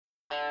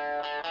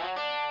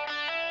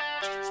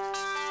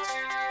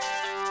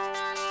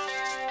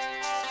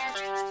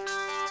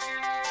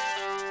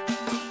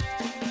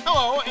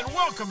and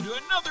welcome to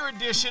another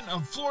edition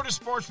of Florida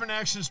Sportsman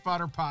Action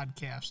Spotter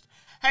Podcast.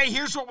 Hey,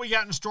 here's what we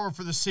got in store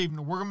for this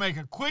evening. We're going to make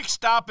a quick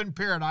stop in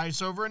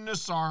paradise over in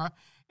Nosara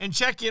and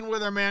check in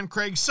with our man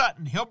Craig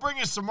Sutton. He'll bring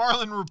us the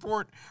Marlin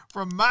Report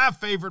from my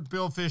favorite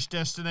billfish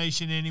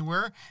destination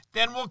anywhere.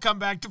 Then we'll come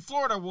back to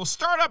Florida. We'll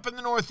start up in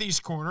the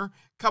northeast corner,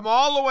 come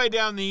all the way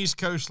down the east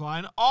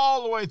coastline,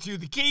 all the way through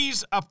the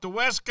Keys, up the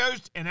west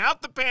coast, and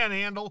out the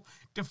Panhandle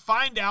to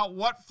find out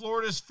what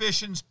Florida's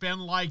fishing's been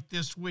like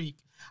this week.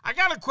 I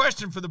got a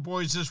question for the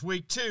boys this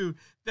week, too,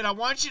 that I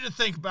want you to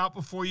think about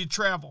before you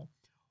travel.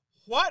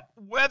 What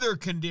weather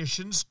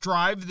conditions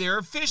drive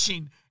their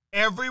fishing?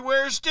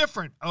 Everywhere is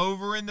different.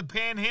 Over in the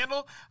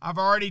Panhandle, I've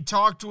already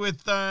talked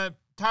with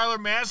Tyler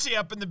Massey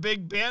up in the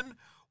Big Bend.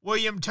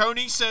 William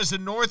Toney says the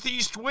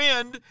northeast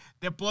wind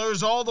that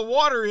blows all the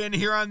water in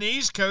here on the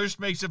East Coast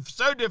makes it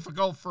so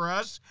difficult for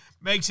us,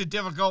 makes it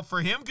difficult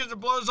for him because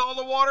it blows all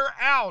the water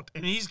out,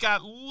 and he's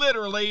got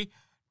literally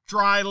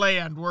dry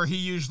land where he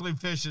usually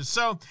fishes.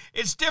 So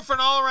it's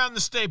different all around the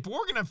state, but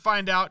we're going to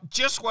find out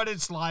just what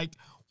it's like,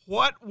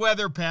 what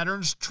weather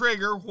patterns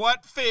trigger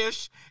what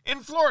fish in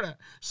Florida.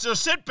 So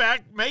sit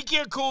back, make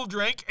you a cool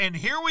drink, and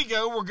here we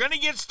go. We're going to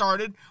get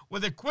started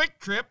with a quick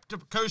trip to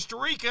Costa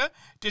Rica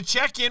to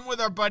check in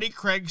with our buddy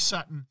Craig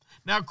Sutton.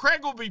 Now, Craig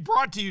will be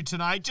brought to you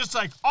tonight, just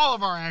like all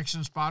of our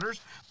action spotters,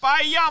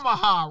 by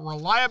Yamaha.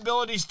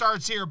 Reliability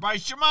starts here. By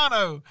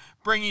Shimano,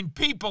 bringing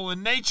people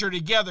and nature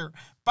together.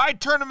 By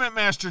Tournament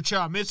Master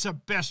Chum, it's the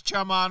best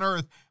chum on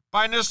earth.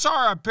 By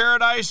Nosara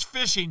Paradise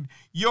Fishing,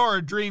 your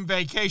dream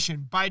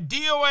vacation. By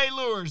D.O.A.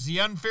 Lures,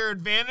 the unfair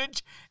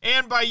advantage.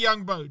 And by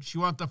Young Boats. You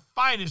want the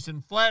finest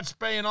in flat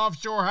spay and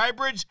offshore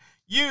hybrids?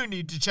 You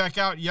need to check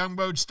out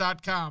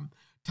youngboats.com.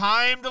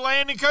 Time to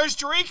land in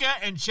Costa Rica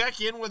and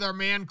check in with our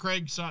man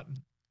Craig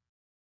Sutton.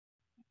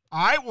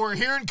 All right, we're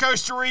here in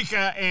Costa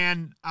Rica,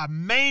 and a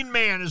main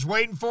man is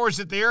waiting for us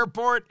at the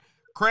airport.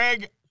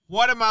 Craig,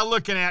 what am I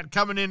looking at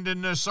coming into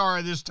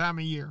Nosara this time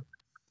of year?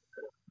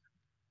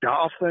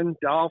 Dolphin.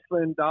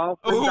 Ooh,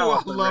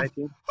 Dolphin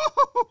making.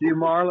 Few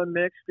marlin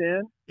mixed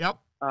in. Yep.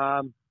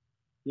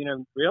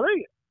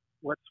 Really,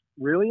 what's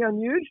really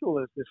unusual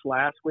is this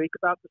last week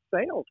about the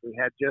sales. We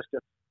had just a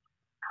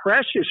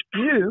precious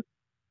few,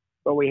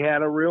 but we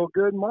had a real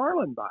good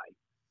marlin bite.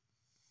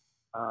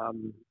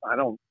 I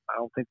don't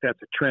think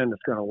that's a trend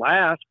that's going to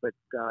last, but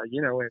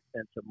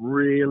and some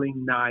really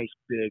nice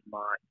big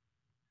mine.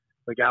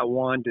 We got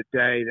one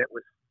today that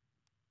was.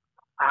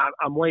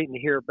 I'm waiting to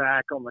hear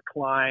back on the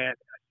client.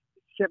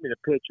 He sent me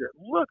the picture. It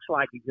looks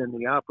like he's in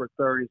the upper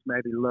 30s,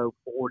 maybe low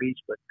 40s,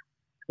 but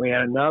we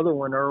had another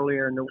one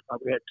earlier.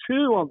 We had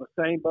two on the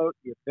same boat,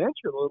 the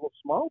Adventure, the little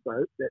small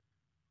boat, that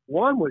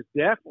one was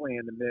definitely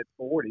in the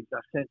mid-40s. I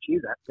sent you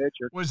that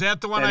picture. Was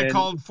that the one I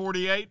called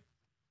 48?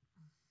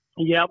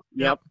 Yep.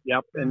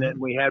 And then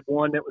we had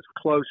one that was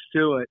close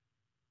to it,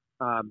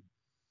 a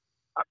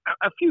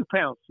few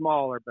pounds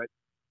smaller, but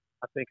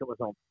I think it was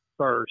on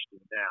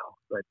Thursday now.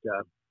 But,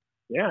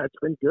 yeah, it's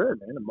been good,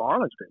 man. The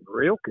marlin's been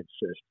real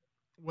consistent.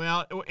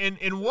 Well,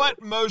 and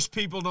what most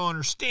people don't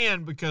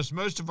understand, because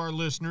most of our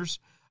listeners,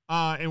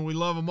 and we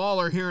love them all,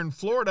 are here in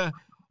Florida.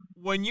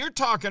 When you're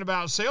talking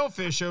about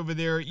sailfish over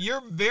there,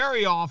 you're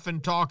very often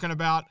talking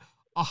about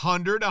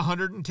 100,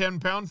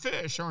 110-pound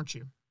fish, aren't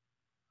you?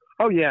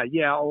 Oh,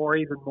 yeah, or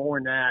even more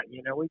than that.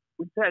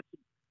 We've had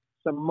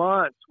some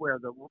months where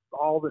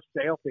all the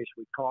sailfish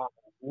we caught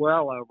were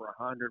well over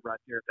 100 right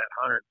there at that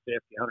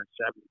 150,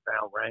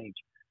 170-pound range.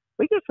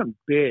 We get some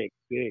big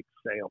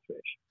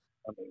sailfish.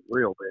 I mean,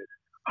 real big.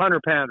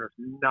 100-pounder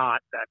is not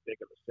that big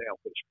of a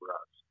sailfish for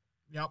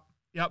us.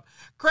 Yep.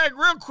 Craig,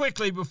 real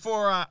quickly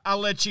before I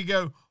let you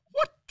go,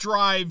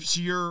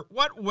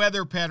 what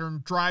weather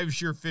pattern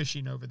drives your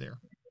fishing over there?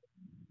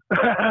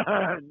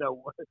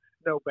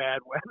 No bad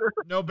weather.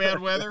 No bad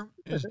weather?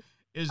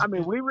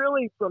 We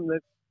really, from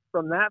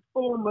that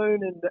full moon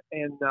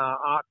in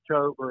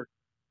October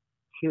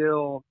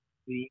till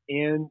the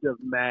end of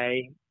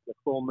May, the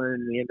full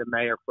moon in the end of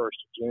May or 1st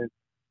of June,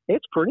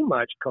 it's pretty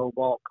much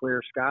cobalt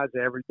clear skies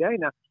every day.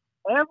 Now,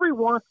 every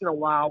once in a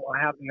while, we'll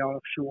have the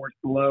offshores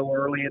blow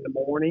early in the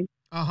morning.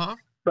 Uh-huh.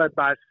 But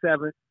by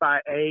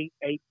 8,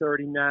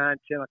 8:39,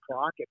 10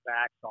 o'clock, it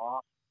backs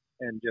off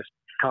and just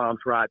calms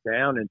right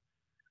down. And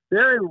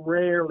very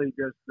rarely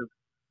does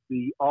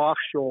the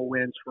offshore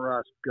winds for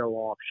us go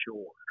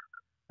offshore.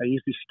 They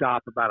usually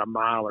stop about a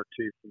mile or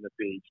two from the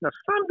beach. Now,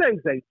 some days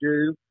they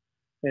do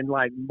in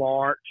like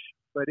March,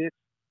 but it's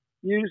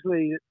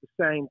usually at the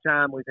same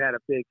time we've had a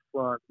big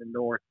front in the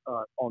north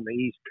on the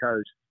East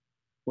Coast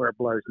where it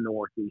blows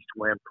northeast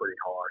wind pretty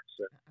hard.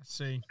 So I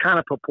see. It's kind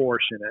of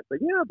proportionate. But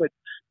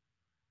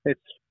it's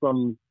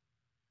from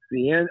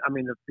the end,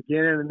 the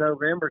beginning of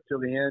November till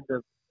the end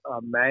of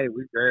May,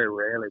 we very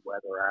rarely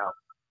weather out.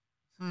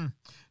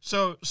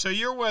 So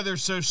your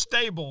weather's so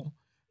stable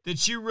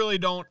that you really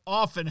don't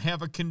often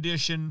have a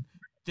condition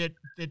that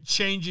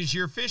changes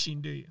your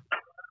fishing, do you?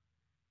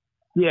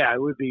 Yeah,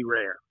 it would be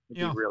rare.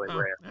 It'd be really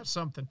rare. That's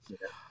something. Yeah.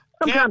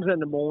 Sometimes in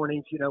the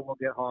mornings, we'll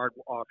get hard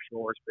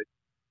offshores, but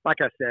like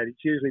I said,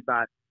 it's usually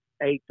by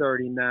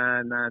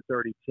 8:39,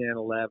 9:30, 10,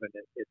 11,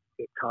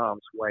 it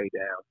calms way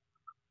down.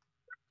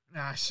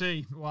 I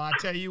see. Well, I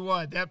tell you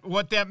what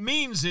that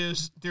means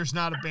is there's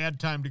not a bad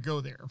time to go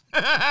there.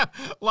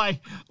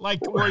 like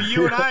where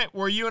you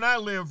and I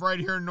live right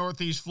here in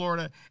Northeast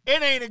Florida,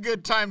 it ain't a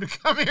good time to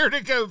come here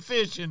to go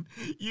fishing.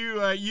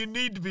 You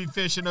need to be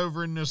fishing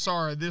over in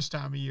Nosara this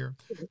time of year.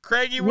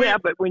 Craigie,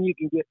 but when you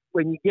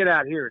get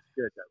out here, it's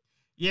good though.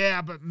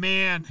 Yeah, but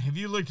man, have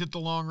you looked at the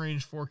long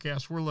range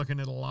forecast? We're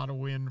looking at a lot of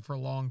wind for a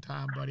long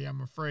time, buddy.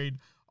 I'm afraid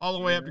all the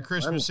way up to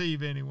Christmas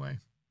Eve anyway.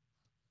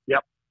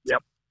 Yep.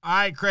 All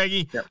right,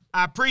 Craigie. Yep.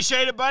 I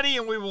appreciate it, buddy,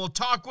 and we will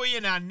talk with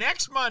you. Now,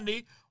 next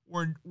Monday,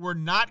 we're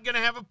not going to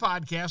have a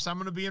podcast. I'm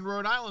going to be in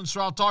Rhode Island, so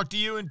I'll talk to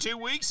you in 2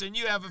 weeks, and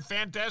you have a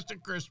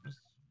fantastic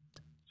Christmas.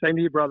 Same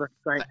to you, brother.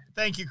 Thanks.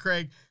 Thank you,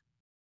 Craig.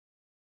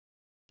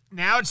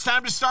 Now it's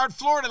time to start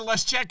Florida.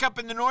 Let's check up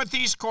in the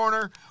Northeast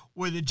corner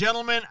with a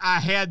gentleman I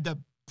had the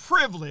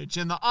privilege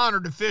and the honor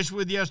to fish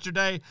with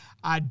yesterday.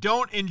 I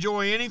don't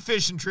enjoy any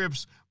fishing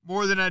trips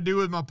more than I do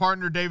with my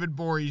partner, David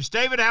Voorhees.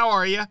 David, how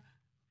are you?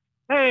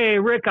 Hey,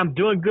 Rick, I'm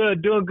doing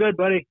good,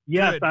 buddy.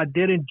 Yes, good. I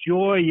did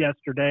enjoy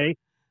yesterday.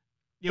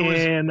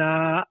 And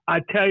I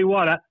tell you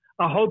what, I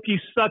hope you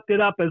sucked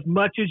it up as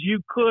much as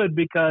you could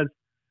because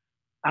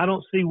I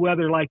don't see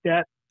weather like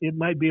that. It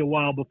might be a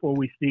while before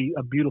we see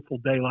a beautiful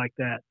day like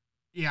that.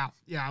 Yeah,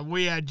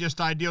 we had just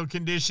ideal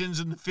conditions,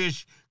 and the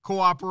fish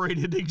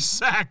cooperated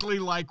exactly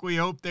like we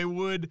hoped they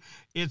would.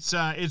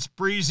 It's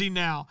breezy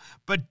now,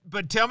 but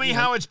tell me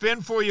how it's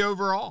been for you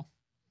overall.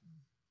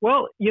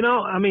 Well,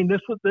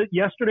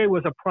 yesterday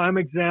was a prime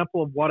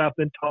example of what I've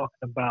been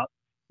talking about.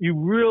 You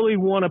really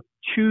want to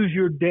choose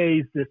your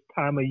days this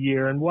time of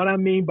year, and what I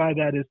mean by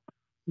that is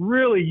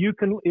really you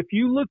can if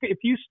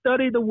you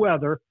study the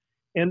weather,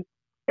 and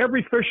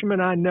every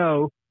fisherman I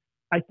know,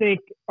 I think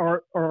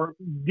are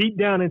deep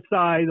down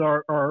inside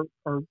are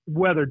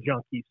weather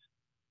junkies.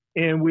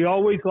 And we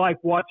always like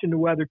watching the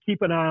weather,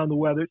 keep an eye on the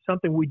weather. It's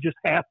something we just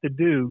have to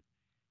do.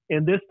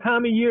 And this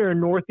time of year in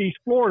Northeast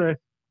Florida,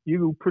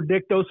 you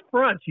predict those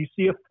fronts. You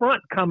see a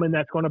front coming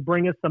that's going to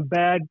bring us some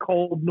bad,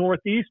 cold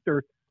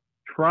northeaster.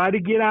 Try to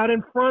get out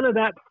in front of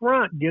that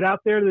front. Get out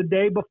there the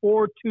day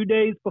before, 2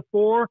 days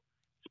before,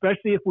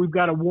 especially if we've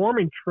got a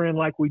warming trend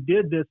like we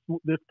did this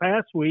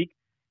past week.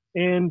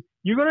 And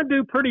you're going to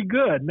do pretty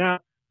good. Now,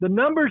 the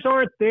numbers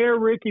aren't there,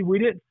 Ricky. We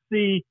didn't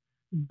see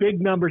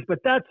big numbers, but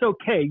that's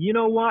okay. You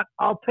know what?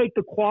 I'll take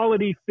the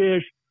quality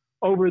fish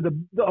over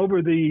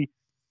the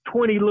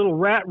 20 little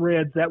rat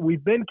reds that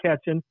we've been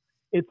catching.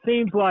 It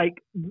seems like,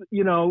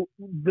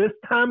 this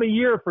time of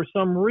year, for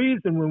some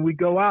reason, when we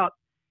go out,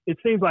 it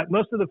seems like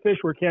most of the fish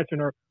we're catching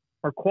are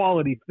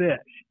quality fish.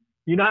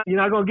 You're not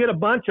going to get a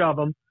bunch of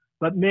them,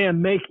 but man,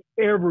 make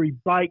every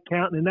bite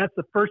count. And that's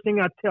the first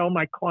thing I tell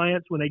my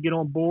clients when they get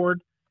on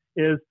board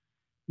is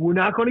we're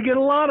not going to get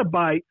a lot of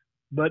bites,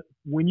 but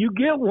when you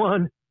get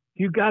one,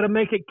 you got to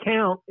make it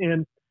count.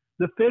 And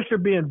the fish are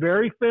being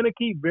very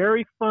finicky,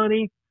 very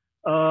funny.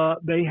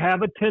 They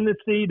have a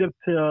tendency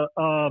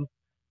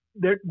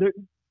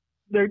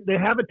they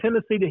have a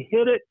tendency to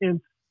hit it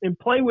and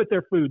play with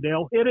their food.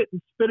 They'll hit it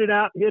and spit it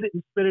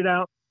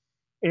out,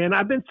 And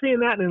I've been seeing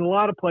that in a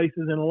lot of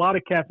places, and a lot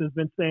of captains have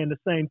been saying the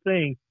same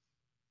thing.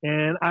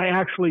 And I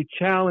actually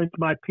challenge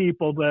my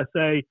people to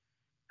say,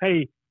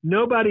 hey,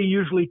 nobody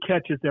usually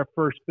catches their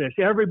first fish.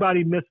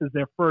 Everybody misses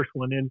their first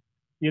one. And,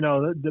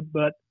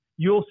 but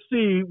you'll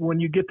see when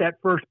you get that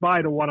first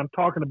bite of what I'm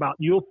talking about,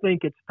 you'll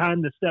think it's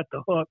time to set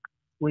the hook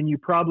when you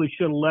probably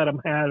should have let them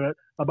have it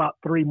about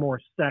 3 more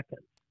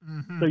seconds.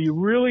 Mm-hmm. So you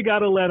really got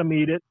to let them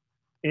eat it.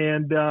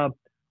 And,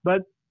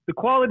 but the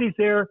quality's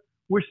there.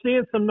 We're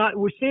seeing some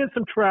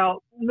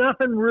trout,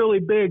 nothing really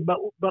big, but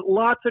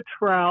lots of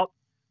trout.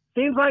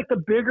 Seems like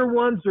the bigger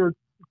ones are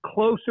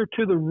closer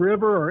to the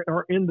river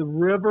or in the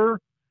river.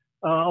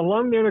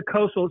 Along the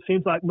intercoastal, it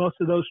seems like most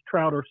of those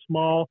trout are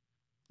small.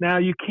 Now,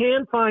 you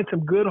can find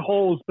some good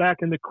holes back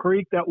in the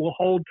creek that will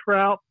hold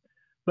trout,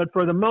 but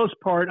for the most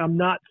part, I'm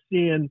not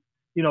seeing,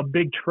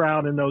 big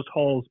trout in those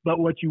holes. But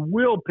what you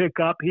will pick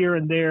up here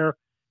and there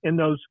in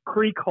those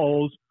creek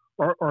holes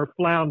are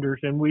flounders,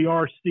 and we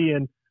are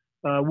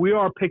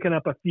picking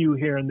up a few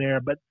here and there.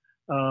 But,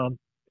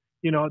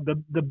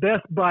 the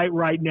best bite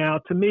right now,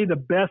 to me, the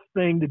best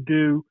thing to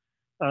do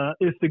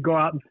is to go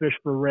out and fish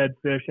for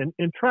redfish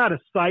and try to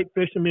sight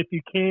fish them if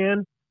you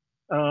can.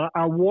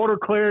 Our water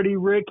clarity,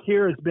 Rick,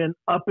 here has been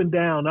up and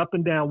down.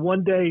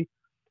 One day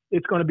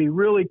it's going to be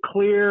really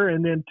clear,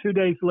 and then 2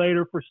 days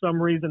later, for some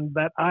reason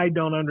that I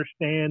don't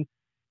understand,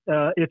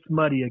 it's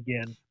muddy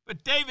again.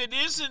 But, David,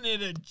 isn't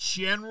it a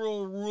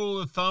general rule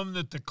of thumb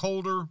that the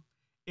colder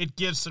it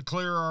gets, the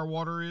clearer our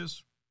water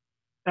is?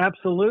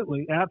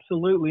 Absolutely.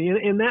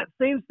 And that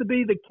seems to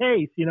be the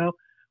case.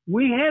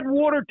 We had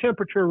water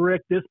temperature,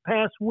 Rick, this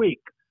past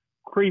week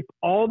creep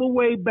all the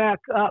way back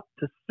up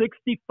to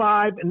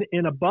 65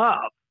 and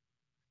above.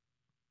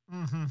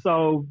 Mm-hmm.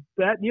 So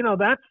that,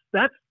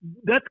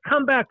 that's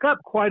come back up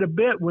quite a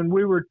bit when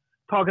we were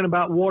talking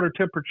about water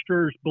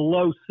temperatures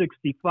below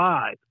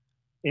 65.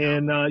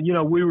 And,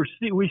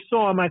 we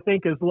saw them, I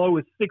think, as low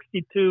as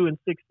 62 and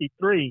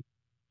 63.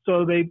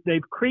 So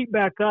they've creeped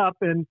back up,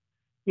 and,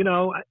 you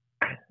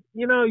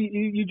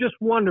just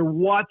wonder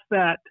what's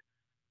that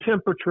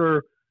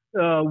temperature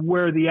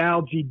where the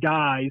algae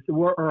dies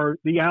or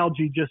the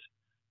algae just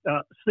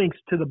sinks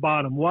to the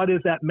bottom. What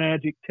is that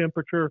magic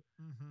temperature?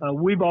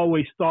 Mm-hmm. We've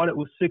always thought it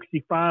was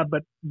 65,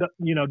 but,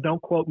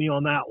 don't quote me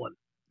on that one.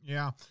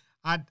 Yeah.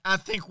 I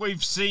think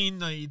we've seen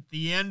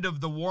the end of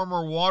the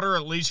warmer water,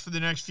 at least for the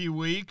next few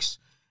weeks.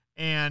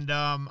 And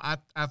I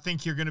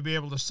think you're going to be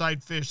able to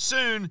sight fish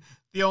soon.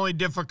 The only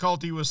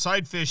difficulty with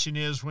sight fishing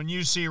is when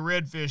you see a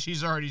redfish,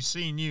 he's already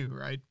seen you,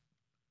 right?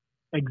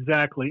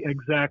 Exactly.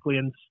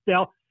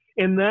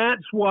 And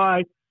that's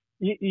why,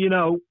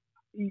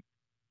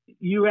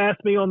 you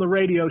asked me on the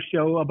radio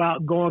show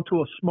about going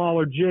to a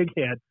smaller jig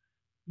head.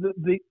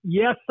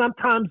 Yes,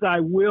 sometimes I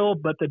will,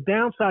 but the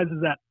downside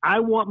is that I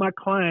want my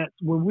clients,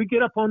 when we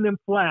get up on them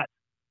flats,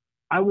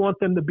 I want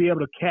them to be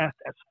able to cast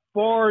as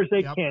far as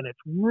they can. It's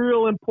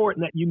real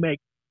important that you make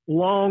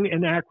long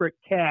and accurate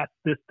casts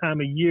this time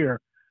of year.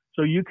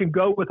 So you can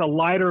go with a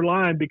lighter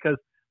line because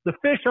the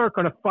fish aren't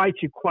going to fight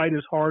you quite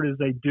as hard as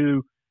they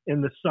do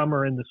in the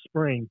summer and the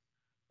spring.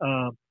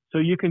 So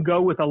you can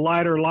go with a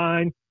lighter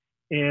line.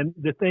 And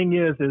the thing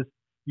is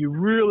you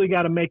really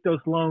got to make those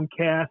long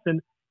casts.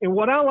 And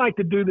what I like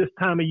to do this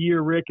time of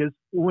year, Rick, is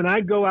when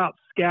I go out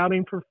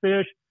scouting for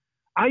fish,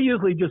 I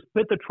usually just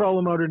put the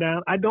trolling motor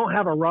down. I don't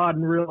have a rod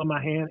and reel in my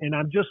hand, and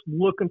I'm just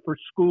looking for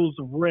schools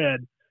of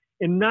red.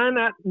 And 9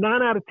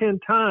 out of 10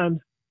 times,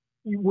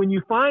 when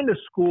you find a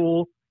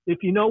school,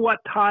 if you know what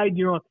tide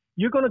you're on,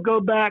 you're going to go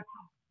back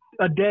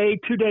a day,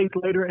 2 days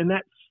later, and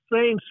that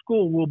same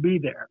school will be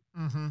there.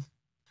 Mm-hmm.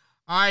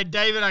 All right,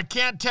 David, I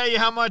can't tell you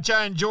how much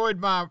I enjoyed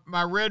my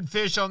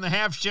redfish on the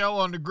half shell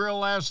on the grill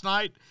last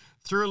night.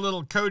 Threw a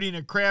little coating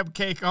of crab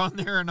cake on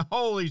there, and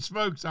holy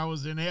smokes, I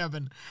was in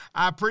heaven.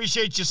 I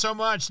appreciate you so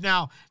much.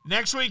 Now,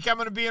 next week I'm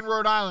going to be in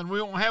Rhode Island.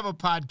 We won't have a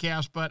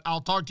podcast, but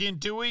I'll talk to you in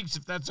 2 weeks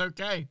if that's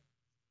okay.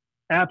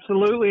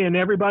 Absolutely, and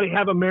everybody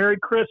have a Merry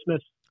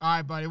Christmas. All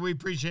right, buddy, we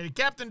appreciate it.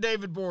 Captain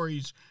David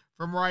Voorhees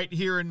from right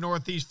here in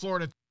Northeast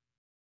Florida.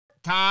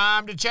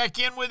 Time to check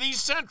in with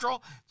East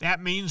Central.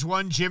 That means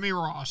one Jimmy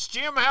Ross.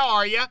 Jim, how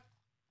are you?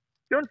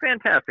 Doing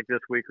fantastic this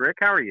week, Rick.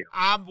 How are you?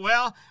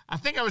 Well, I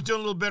think I was doing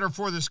a little better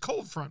before this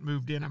cold front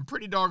moved in. I'm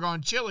pretty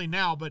doggone chilly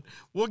now, but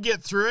we'll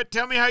get through it.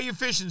 Tell me how your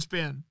fishing's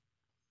been.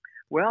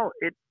 Well,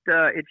 it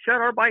shut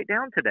our bite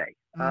down today.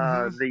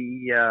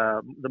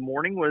 Mm-hmm. The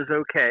morning was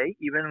okay,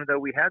 even though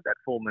we had that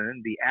full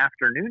moon. The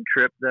afternoon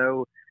trip,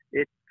 though,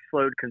 it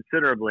slowed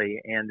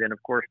considerably, and then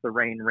of course the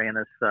rain ran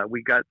us.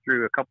 We got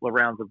through a couple of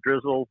rounds of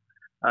drizzle,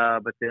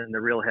 but then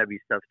the real heavy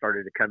stuff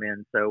started to come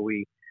in, so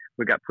we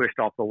got pushed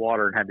off the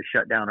water and had to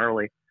shut down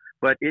early.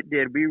 But it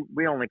did.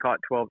 We only caught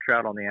 12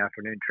 trout on the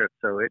afternoon trip,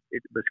 so it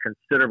was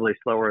considerably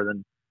slower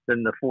than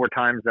the 4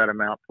 times that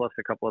amount, plus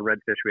a couple of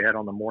redfish we had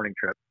on the morning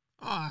trip.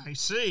 Oh, I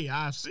see.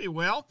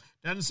 Well,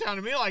 doesn't sound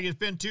to me like it's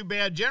been too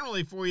bad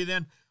generally for you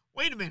then.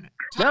 Wait a minute.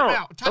 Time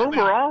out.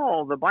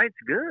 Overall, the bite's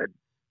good.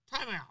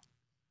 Time out.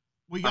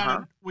 We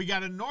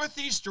got a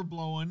northeaster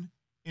blowing,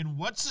 and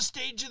what's the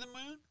stage of the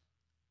moon?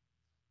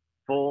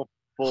 Full,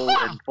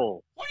 and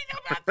full. What do you know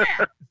about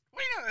that?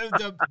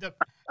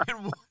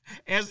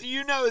 As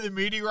you know, the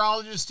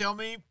meteorologists tell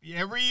me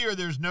every year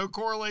there's no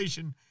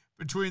correlation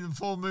between the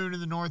full moon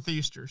and the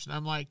northeasters. And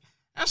I'm like,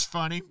 that's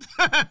funny.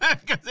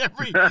 Because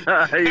every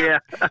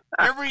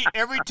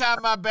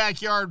time my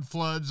backyard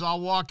floods,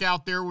 I'll walk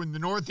out there when the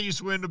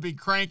northeast wind will be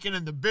cranking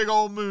and the big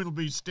old moon will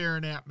be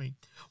staring at me.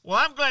 Well,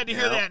 I'm glad to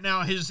hear that.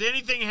 Now, has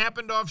anything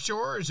happened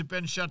offshore, or has it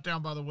been shut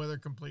down by the weather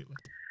completely?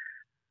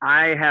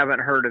 I haven't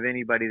heard of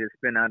anybody that's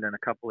been out in a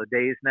couple of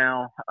days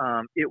now.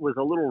 It was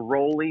a little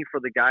rolly for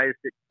the guys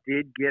that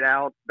did get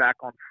out back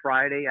on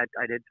Friday.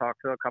 I did talk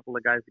to a couple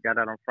of guys that got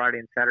out on Friday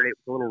and Saturday. It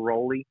was a little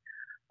rolly.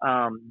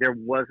 There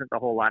wasn't a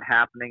whole lot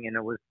happening, and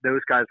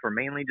those guys were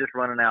mainly just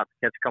running out to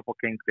catch a couple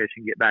kingfish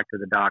and get back to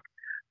the dock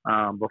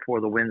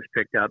before the winds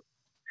picked up.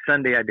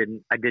 Sunday, I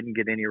didn't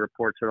get any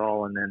reports at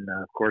all, and then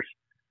of course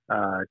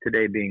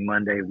today being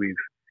Monday, we've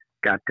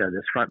got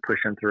this front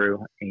pushing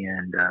through,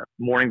 and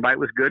morning bite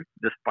was good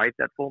despite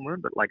that full moon.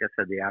 But like I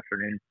said, the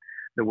afternoon,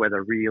 the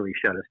weather really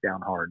shut us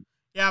down hard.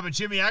 Yeah, but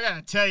Jimmy, I got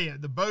to tell you,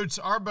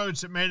 our boats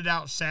that made it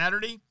out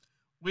Saturday,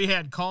 we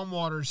had calm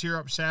waters here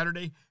up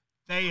Saturday.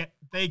 They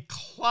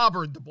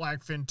clobbered the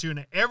blackfin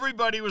tuna.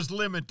 Everybody was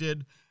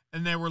limited,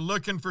 and they were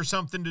looking for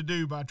something to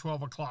do by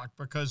 12 o'clock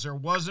because there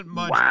wasn't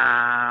much.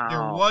 Wow.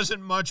 There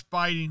wasn't much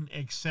biting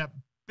except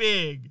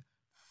big,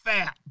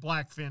 fat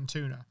blackfin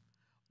tuna.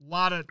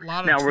 Lot of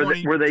now,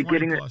 20, were they 20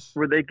 getting plus.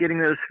 Were they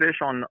getting those fish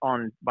on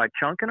by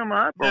chunking them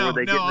up, or were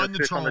they getting those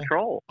fish on the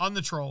troll? On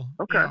the troll.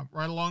 Okay, yeah,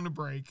 right along the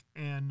break,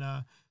 and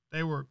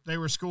they were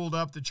schooled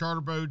up. The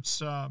charter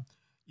boats,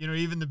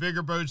 even the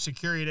bigger boats that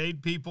carried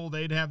 8 people,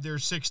 they'd have their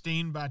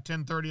 16 by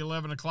 10:30,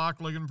 11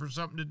 o'clock, looking for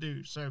something to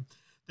do. So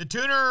the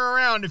tuna are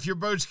around if your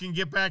boats can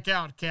get back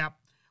out, Cap.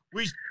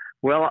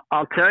 Well,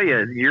 I'll tell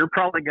you, you're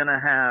probably going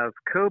to have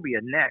cobia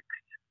next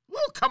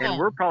Come and on.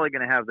 we're probably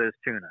going to have those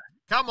tuna.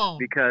 Come on.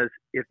 Because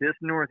if this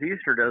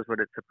northeaster does what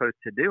it's supposed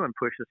to do and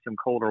pushes some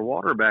colder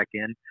water back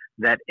in,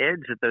 that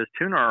edge that those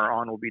tuna are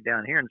on will be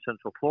down here in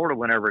Central Florida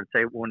whenever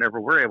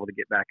we're able to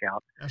get back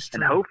out. That's true.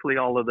 And hopefully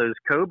all of those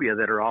cobia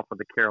that are off of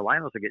the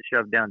Carolinas will get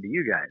shoved down to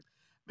you guys.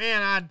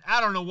 Man,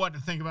 I don't know what to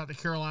think about the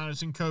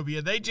Carolinas and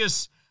cobia. They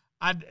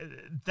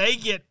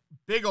get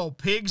big old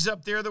pigs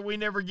up there that we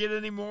never get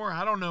anymore.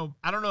 I don't know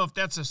if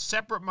that's a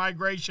separate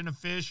migration of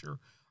fish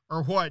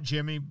or what,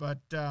 Jimmy, but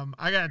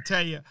I got to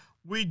tell you,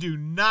 we do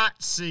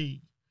not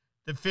see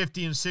the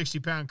 50 and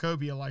 60-pound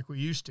cobia like we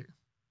used to.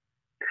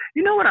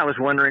 You know what I was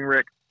wondering,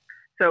 Rick?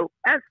 So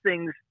as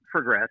things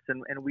progress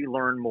and we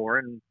learn more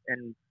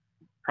and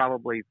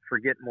probably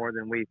forget more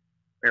than we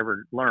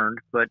ever learned,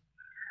 but,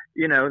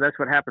 that's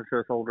what happens to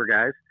us older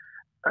guys.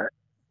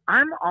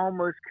 I'm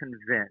almost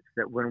convinced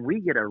that when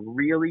we get a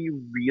really,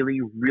 really,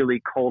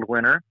 really cold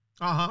winter,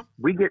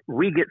 we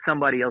get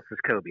somebody else's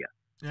cobia.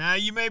 Yeah,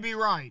 you may be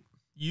right.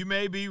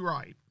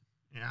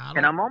 Yeah,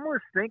 and I'm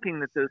almost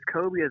thinking that those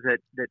cobias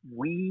that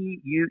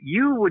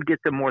you would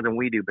get them more than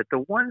we do, but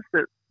the ones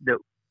that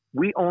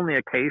we only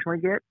occasionally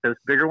get, those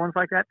bigger ones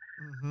like that,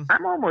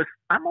 I'm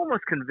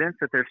almost convinced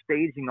that they're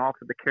staging off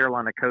of the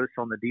Carolina coast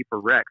on the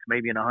deeper wrecks,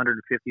 maybe in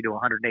 150 to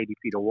 180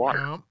 feet of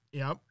water.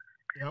 Yep.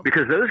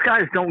 Because those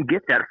guys don't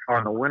get that far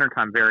in the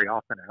wintertime very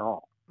often at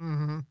all.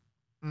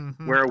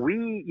 Where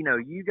we,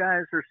 you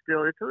guys are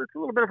still, it's a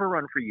little bit of a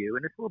run for you,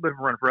 and it's a little bit of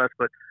a run for us,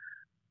 but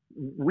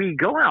we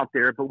go out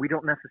there, but we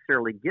don't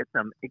necessarily get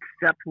them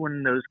except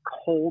when those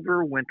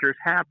colder winters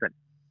happen.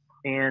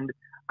 And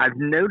I've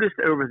noticed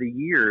over the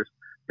years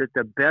that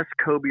the best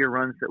cobia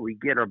runs that we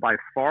get are by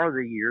far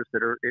the years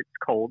that it's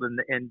cold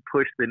and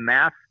push the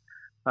mass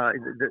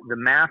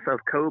of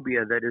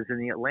cobia that is in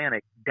the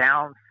Atlantic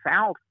down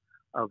south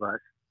of us,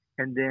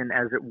 and then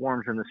as it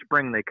warms in the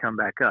spring, they come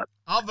back up.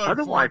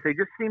 Otherwise, they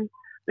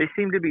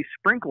seem to be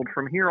sprinkled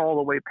from here all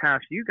the way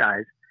past you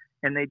guys,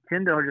 and they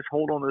tend to just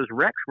hold on those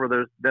wrecks where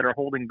those that are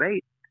holding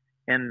bait.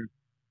 And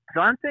so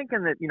I'm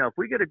thinking that if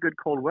we get a good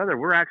cold weather,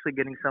 we're actually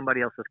getting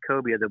somebody else's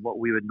cobia than what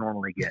we would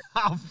normally get.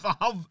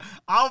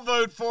 I'll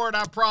vote for it,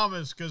 I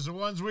promise, because the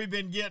ones we've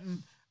been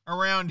getting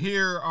around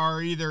here are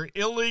either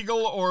illegal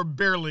or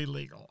barely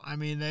legal. I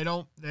mean, they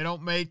don't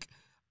make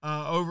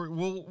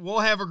we'll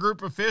have a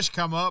group of fish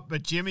come up,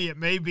 but Jimmy, it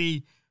may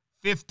be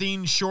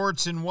 15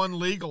 shorts and one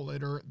legal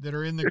that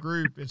are in the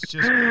group. It's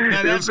just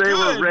that's if they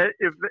good. Were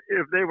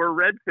if they were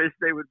redfish,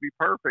 they would be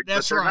perfect.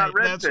 That's right.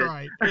 That's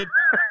right.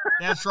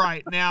 That's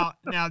right. Now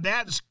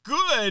that's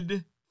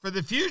good for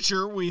the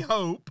future, we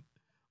hope.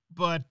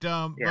 But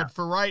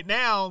for right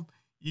now,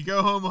 you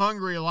go home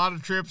hungry a lot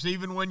of trips,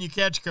 even when you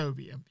catch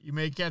cobia. You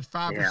may catch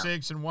 5 or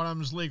 6, and one of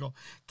them is legal.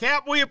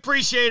 Cap, we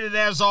appreciate it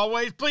as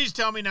always. Please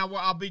tell me now.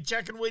 I'll be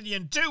checking with you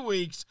in 2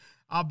 weeks.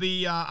 I'll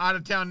be out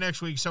of town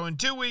next week. So in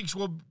 2 weeks,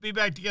 we'll be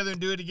back together and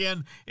do it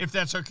again, if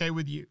that's okay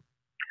with you.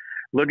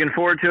 Looking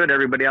forward to it.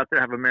 Everybody out there,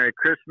 have a Merry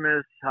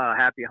Christmas,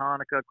 Happy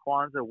Hanukkah,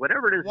 Kwanzaa,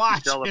 whatever it is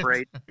that you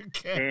celebrate.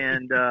 Okay.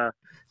 And,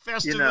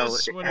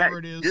 Festivus, whatever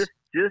it is.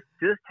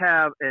 Just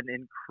have an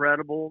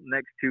incredible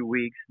next 2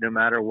 weeks, no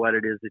matter what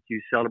it is that you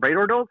celebrate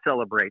or don't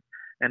celebrate.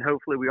 And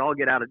hopefully we all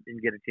get out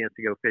and get a chance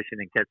to go fishing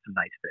and catch some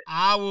nice fish.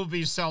 I will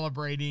be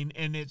celebrating,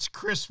 and it's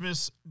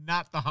Christmas,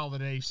 not the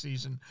holiday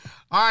season.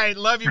 All right,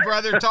 love you,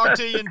 brother. Talk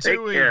to you in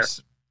 2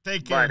 weeks.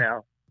 Take care. Bye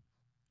now.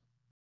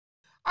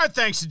 All right,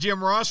 thanks to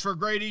Jim Ross for a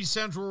great East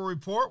Central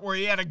report where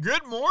he had a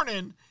good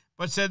morning,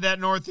 but said that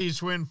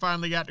northeast wind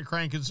finally got to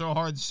cranking so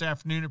hard this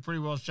afternoon it pretty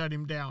well shut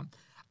him down.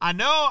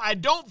 I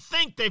don't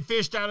think they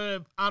fished out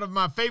of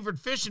my favorite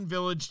fishing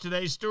village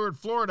today, Stuart,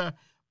 Florida,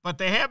 but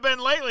they have been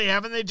lately,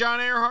 haven't they,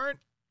 John Earhart?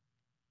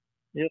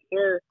 Yes,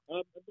 sir.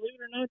 Believe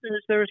it or not,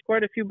 there was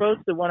quite a few boats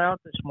that went out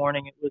this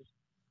morning. It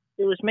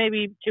was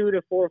maybe 2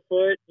 to 4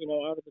 foot,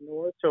 out of the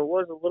north, so it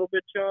was a little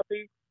bit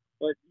choppy.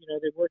 But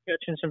they were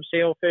catching some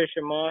sailfish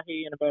and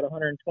mahi in about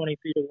 120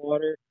 feet of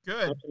water.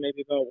 Good. Up to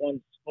maybe about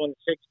 160,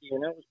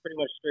 and that was pretty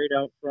much straight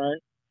out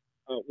front.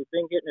 We've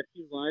been getting a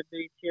few live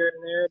baits here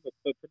and there, but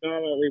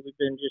predominantly we've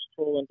been just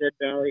trolling dead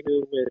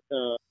ballyhoo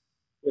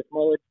with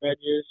mullet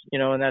dredges,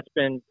 and that's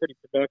been pretty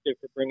productive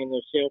for bringing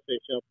those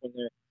sailfish up when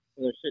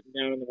they're sitting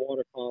down in the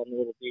water column a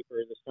little deeper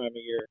this time of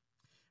year.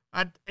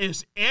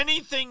 Has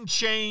anything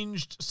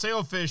changed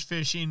sailfish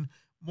fishing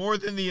more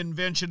than the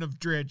invention of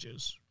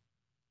dredges?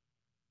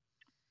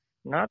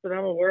 Not that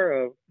I'm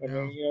aware of. I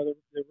No. mean,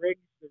 the rigs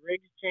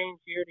change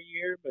year to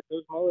year, but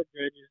those mullet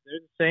dredges,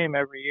 they're the same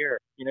every year.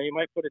 You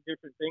might put a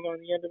different thing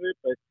on the end of it,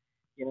 but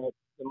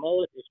the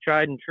mullet is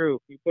tried and true.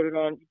 You put it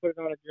on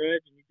a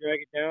dredge and you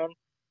drag it down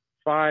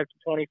 5 to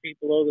 20 feet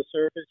below the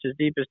surface, as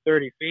deep as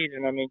 30 feet,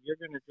 and I mean, you're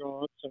going to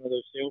draw up some of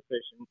those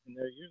sailfish, and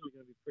they're usually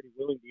going to be pretty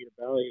willing to eat a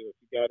value if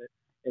you got it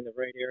in the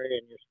right area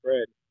in your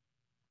spread.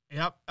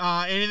 Yep.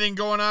 Anything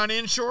going on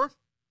inshore?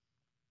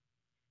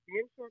 The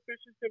inshore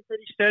fishing's been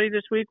pretty steady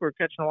this week. We're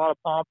catching a lot of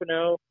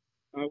pompano.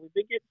 We've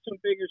been getting some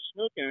bigger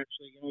snook,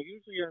 actually.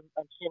 Usually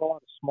I'm seeing a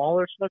lot of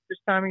smaller snook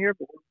this time of year,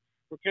 but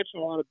we're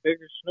catching a lot of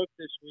bigger snook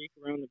this week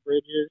around the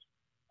bridges.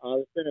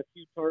 There's been a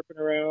few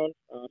tarpon around,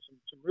 some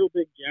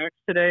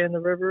today in the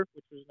river,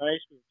 which was nice.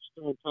 We were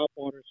still in top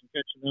waters and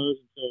catching those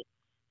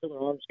until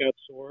our arms got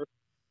sore.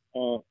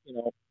 You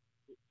know,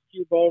 a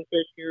few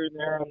bonefish here and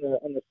there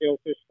on the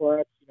sailfish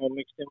flats, you know,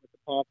 mixed in with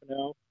the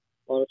pompano,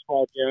 a lot of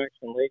small jacks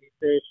and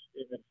ladyfish,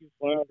 and a few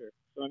flounder.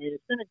 So, I mean,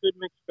 it's been a good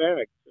mixed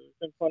bag. So there's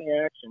been plenty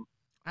of action.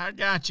 I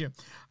got you.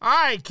 All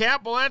right,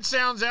 Cap. Well, that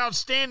sounds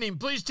outstanding.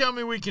 Please tell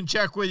me we can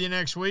check with you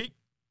next week.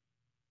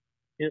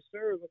 Yes,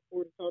 sir. Look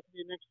forward to talking to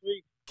you next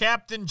week.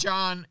 Captain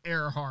John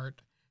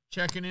Earhart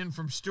checking in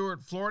from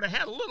Stuart, Florida.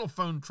 Had a little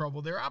phone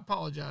trouble there. I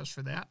apologize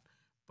for that,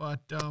 but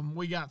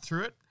we got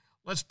through it.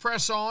 Let's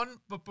press on.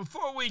 But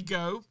before we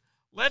go,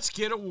 let's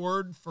get a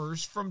word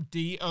first from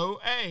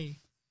D.O.A.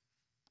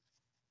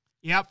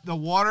 Yep, the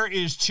water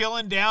is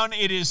chilling down.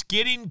 It is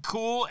getting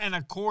cool, and,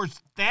 of course,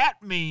 that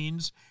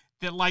means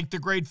that, like the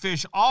great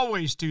fish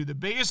always do, the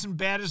biggest and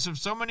baddest of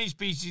so many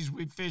species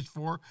we fish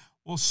for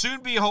will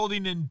soon be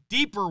holding in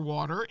deeper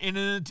water in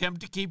an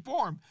attempt to keep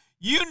warm.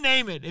 You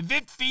name it. If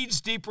it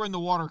feeds deeper in the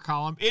water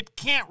column, it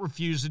can't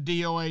refuse the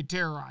D.O.A.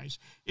 Terrorize.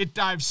 It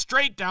dives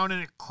straight down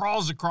and it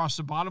crawls across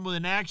the bottom with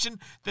an action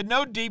that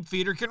no deep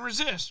feeder can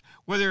resist.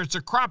 Whether it's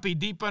a crappie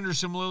deep under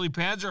some lily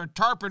pads or a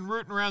tarpon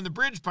rooting around the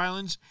bridge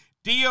pilings,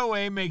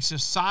 D.O.A. makes a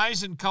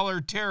size and color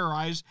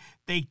Terrorize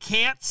they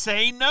can't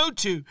say no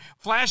to.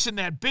 Flashing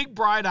that big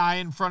bright eye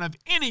in front of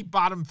any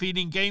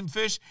bottom-feeding game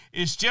fish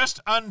is just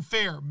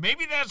unfair.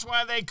 Maybe that's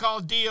why they call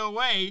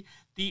D.O.A.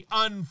 the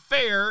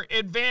unfair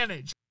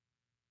advantage.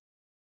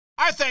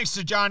 Our thanks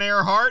to John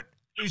Earhart,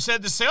 who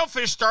said the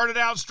sailfish started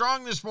out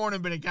strong this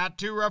morning, but it got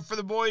too rough for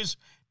the boys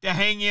to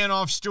hang in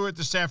off Stuart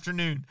this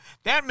afternoon.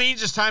 That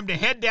means it's time to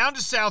head down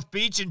to South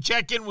Beach and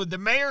check in with the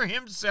mayor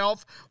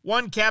himself,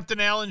 one Captain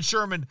Alan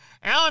Sherman.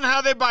 Alan,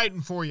 how they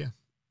biting for you?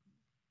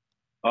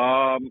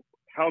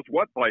 How's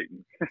what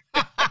biting?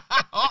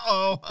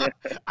 Uh-oh.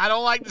 I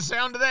don't like the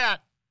sound of that.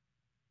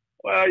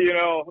 Well, you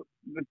know,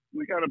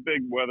 we got a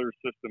big weather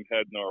system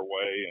heading our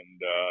way,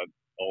 and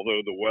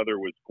although the weather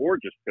was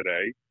gorgeous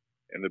today,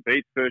 and the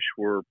bait fish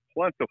were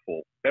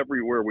plentiful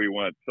everywhere we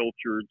went,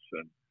 pilchards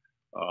and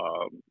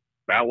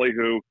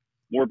ballyhoo,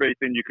 more bait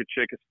than you could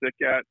shake a stick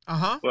at.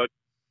 But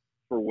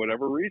for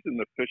whatever reason,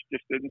 the fish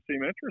just didn't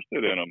seem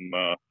interested in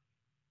them.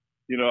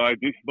 You know, I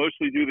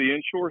mostly do the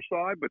inshore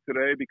side, but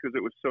today, because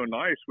it was so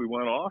nice, we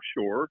went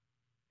offshore,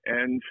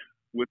 and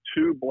with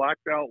 2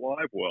 blacked out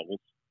live wells,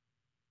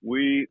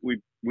 we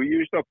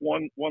used up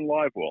one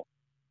live well,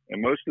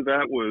 and most of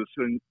that was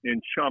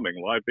in chumming,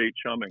 live bait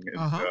chumming,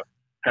 and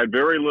had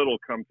very little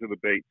come to the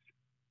baits.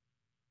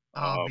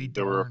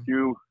 There were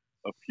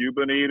a few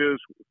bonitas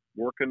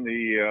working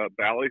the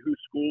ballyhoo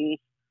schools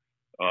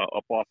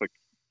up off of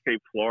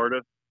Cape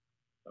Florida.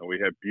 We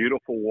had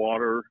beautiful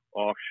water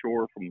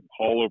offshore from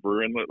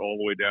Haulover Inlet all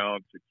the way down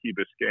to Key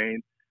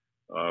Biscayne.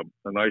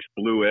 A nice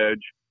blue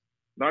edge,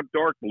 not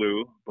dark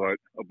blue, but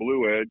a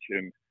blue edge,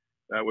 and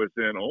that was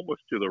in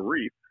almost to the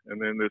reef. And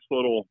then this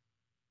little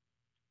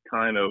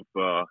kind of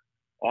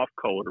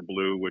off-color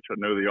blue, which I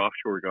know the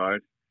offshore guys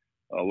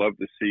love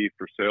to see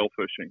for sail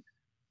fishing.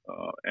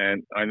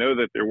 And I know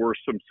that there were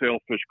some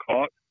sailfish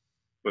caught,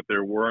 but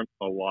there weren't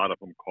a lot of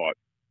them caught.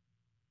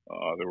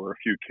 There were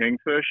a few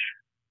kingfish,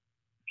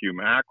 a few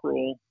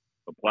mackerel,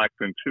 a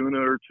blackfin tuna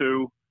or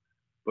 2.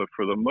 But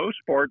for the most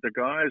part, the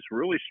guys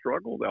really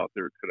struggled out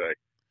there today.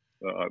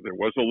 There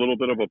was a little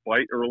bit of a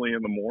bite early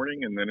in the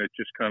morning, and then it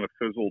just kind of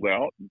fizzled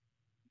out.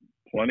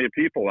 Plenty of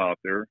people out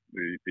there.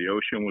 The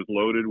ocean was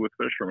loaded with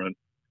fishermen,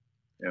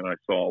 and I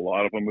saw a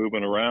lot of them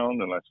moving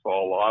around, and I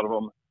saw a lot of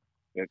them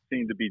that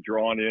seemed to be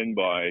drawn in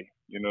by,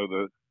 you know,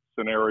 the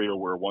scenario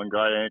where one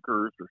guy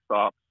anchors or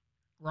stops,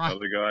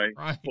 another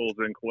guy pulls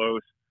in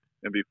close,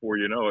 and before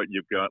you know it,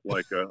 you've got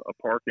like a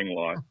parking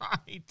lot.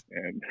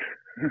 And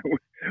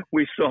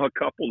we saw a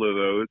couple of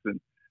those, and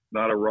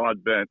not a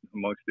rod bent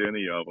amongst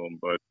any of them,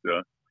 but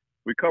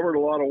we covered a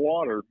lot of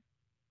water.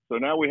 So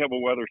now we have a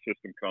weather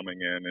system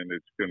coming in, and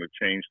it's going to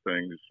change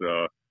things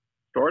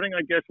starting,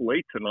 I guess,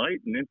 late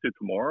tonight and into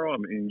tomorrow. I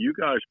mean, you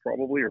guys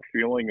probably are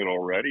feeling it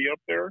already up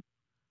there.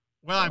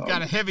 Well, I've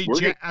got a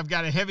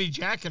heavy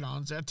jacket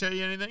on. Does that tell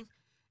you anything?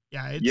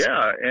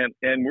 Yeah.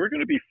 And we're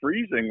going to be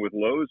freezing with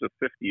lows of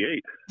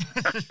 58.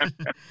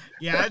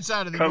 Yeah, it's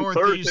out of the Come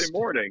Northeast. Thursday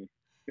morning.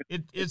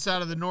 It's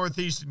out of the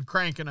Northeast and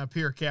cranking up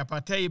here, Cap, I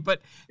tell you.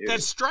 But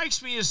that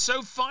strikes me as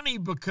so funny,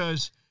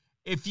 because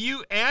if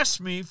you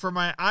asked me for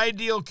my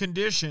ideal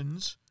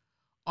conditions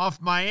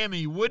off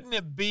Miami, wouldn't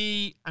it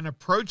be an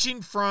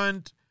approaching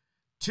front,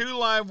 2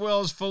 live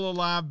wells full of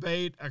live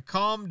bait, a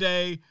calm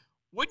day?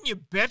 Wouldn't you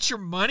bet your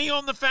money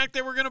on the fact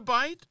they were going to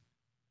bite?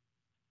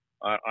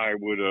 I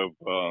would have,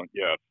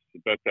 yes,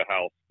 bet the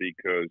house,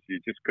 because you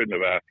just couldn't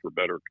have asked for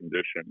better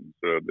conditions.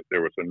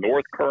 There was a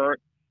north current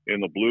in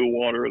the blue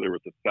water. There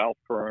was a south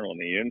current on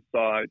the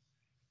inside.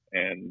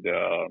 And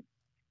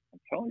I'm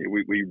telling you,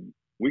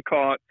 we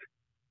caught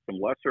some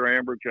lesser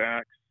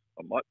amberjacks,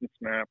 a mutton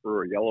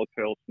snapper, a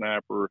yellowtail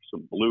snapper,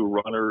 some blue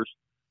runners,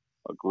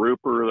 a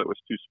grouper that was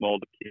too small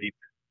to keep,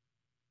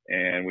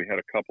 and we had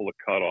a couple of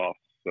cutoffs.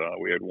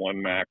 We had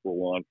one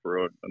mackerel on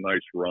for a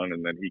nice run,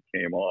 and then he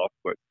came off.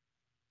 But,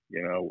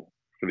 you know,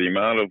 for the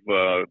amount of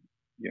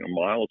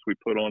miles we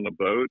put on the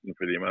boat and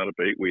for the amount of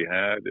bait we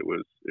had, it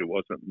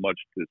wasn't much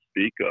to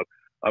speak of.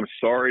 I'm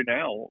sorry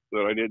now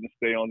that I didn't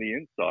stay on the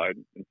inside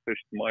and fish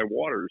my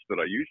waters that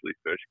I usually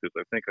fish, because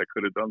I think I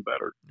could have done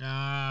better.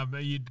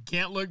 But you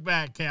can't look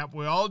back, Cap.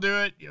 We all do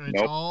it.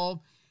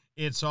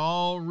 It's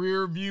all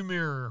rear view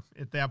mirror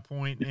at that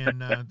point, and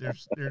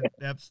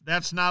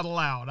that's not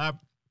allowed.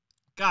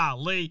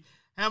 Golly,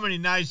 how many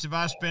nights have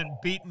I spent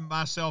beating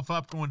myself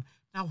up going,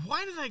 now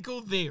why did I go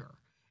there?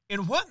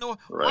 And why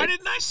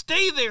didn't I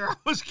stay there? I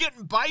was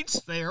getting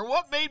bites there.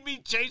 What made me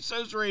chase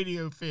those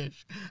radio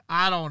fish?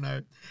 I don't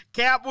know.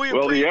 Cap,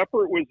 the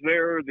effort was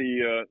there.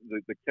 The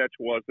catch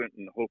wasn't,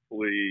 and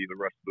hopefully the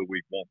rest of the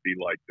week won't be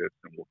like this,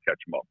 and we'll catch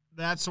them up.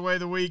 That's the way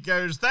the week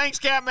goes. Thanks,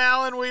 Cap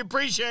Mallon. We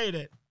appreciate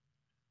it.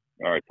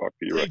 All right, talk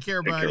to you. Take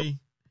care, buddy.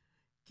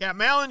 Cap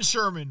Mallon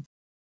Sherman.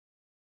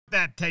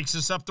 That takes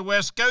us up the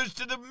West Coast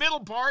to the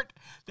middle part.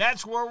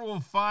 That's where we'll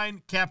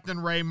find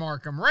Captain Ray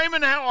Markham.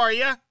 Raymond, how are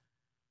you?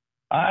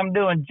 I'm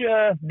doing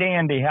just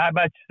dandy. How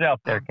about yourself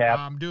there, Cap?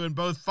 I'm doing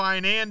both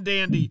fine and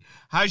dandy.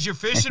 How's your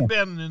fishing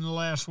been in the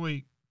last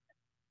week?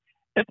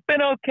 It's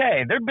been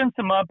okay. There have been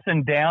some ups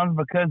and downs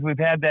because we've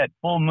had that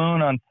full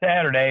moon on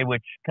Saturday,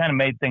 which kind of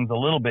made things a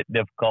little bit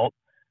difficult.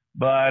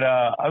 But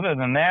other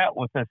than that,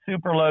 with the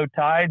super low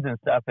tides and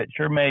stuff, it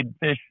sure made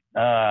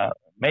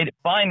it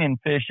finding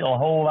fish a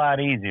whole lot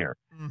easier.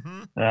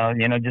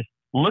 Mm-hmm. Just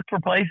look for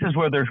places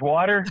where there's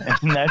water,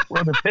 and that's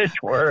where the fish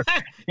were.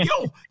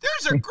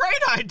 There's a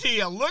great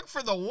idea. Look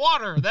for the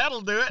water. That'll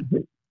do it.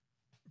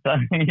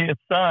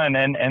 Son,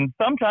 and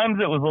sometimes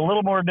it was a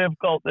little more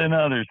difficult than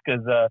others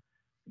because, to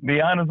be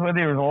honest with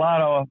you, there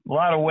was a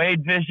lot of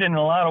wade fishing and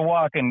a lot of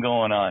walking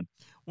going on.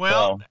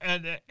 Well,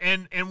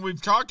 and we've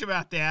talked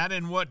about that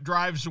and what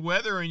drives the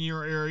weather in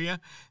your area.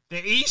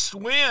 The east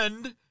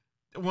wind,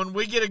 when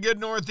we get a good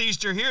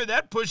northeaster here,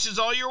 that pushes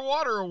all your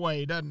water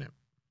away, doesn't it?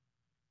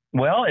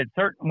 Well, it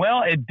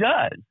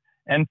does.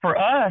 And for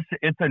us,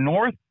 it's a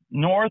north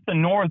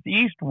and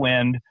northeast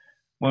wind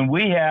when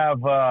we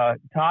have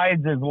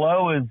tides as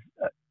low as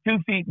 2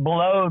 feet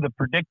below the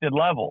predicted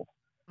levels.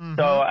 Mm-hmm.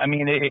 So, I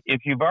mean,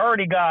 if you've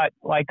already got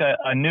like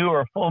a new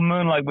or full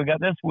moon like we got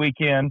this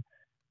weekend,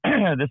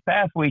 this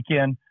past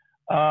weekend,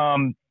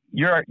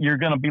 you're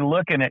going to be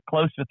looking at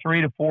close to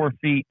 3 to 4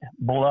 feet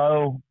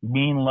below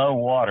mean low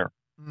water.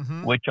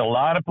 Mm-hmm. Which a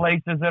lot of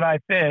places that I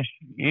fish,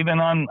 even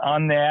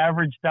on the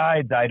average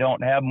tides, I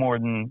don't have more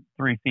than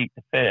 3 feet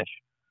to fish.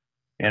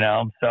 So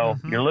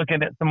mm-hmm. You're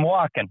looking at some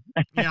walking.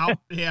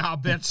 yeah, I'll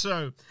bet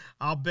so.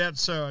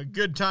 A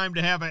good time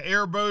to have an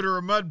airboat or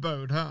a mud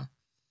boat, huh?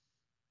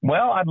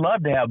 Well, I'd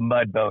love to have a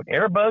mud boat.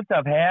 Airboats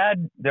I've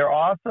had, they're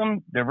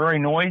awesome. They're very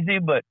noisy,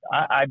 but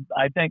I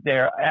think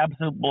they're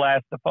absolute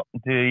blast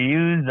to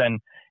use,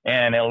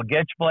 and it'll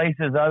get you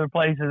places other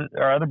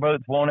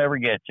boats won't ever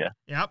get you.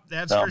 Yep,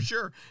 that's for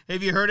sure.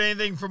 Have you heard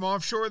anything from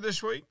offshore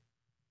this week?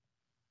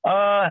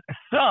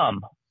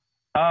 Some.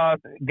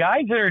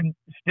 Guys are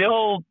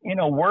still,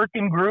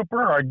 working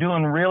grouper are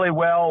doing really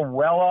well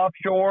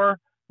offshore.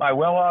 By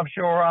well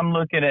offshore, I'm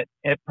looking at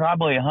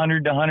probably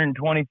 100 to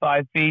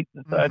 125 feet.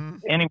 So mm-hmm.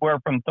 That's anywhere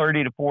from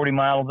 30 to 40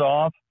 miles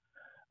off.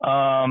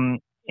 And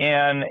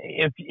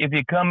if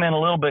you come in a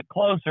little bit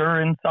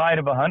closer, inside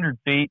of 100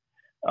 feet,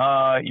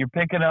 you're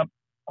picking up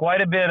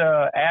quite a bit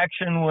of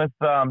action with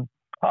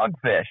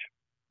hogfish.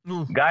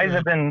 Guys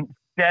have been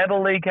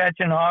steadily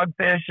catching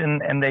hogfish,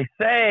 and they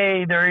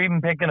say they're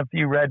even picking a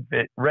few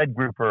red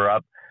grouper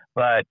up.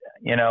 But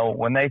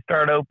when they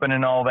start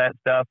opening all that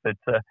stuff,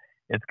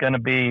 it's going to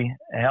be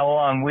hell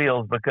on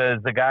wheels,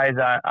 because the guys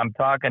I'm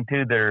talking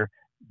to that are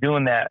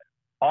doing that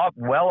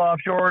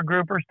offshore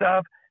grouper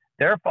stuff,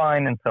 they're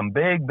finding some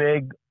big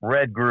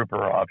red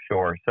grouper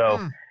offshore.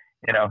 So.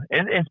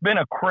 It's been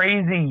a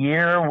crazy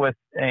year with,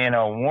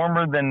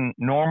 warmer than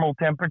normal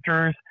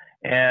temperatures.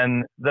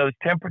 And those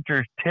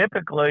temperatures,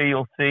 typically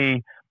you'll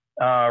see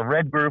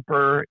red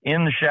grouper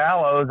in the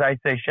shallows. I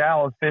say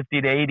shallows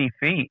 50 to 80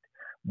 feet,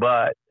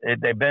 but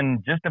they've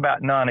been just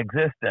about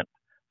non-existent.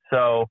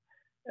 So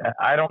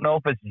I don't know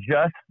if it's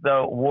just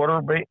the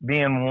water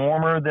being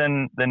warmer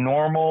than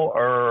normal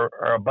or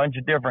a bunch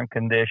of different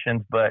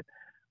conditions, but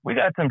we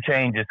got some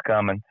changes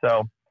coming.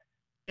 So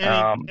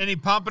any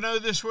pompano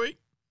this week?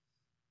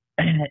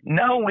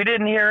 No, we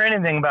didn't hear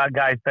anything about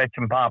guys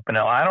fetching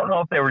pompano. I don't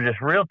know if they were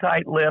just real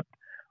tight-lipped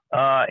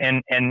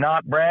and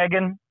not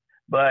bragging,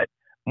 but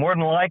more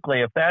than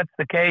likely, if that's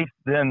the case,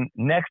 then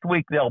next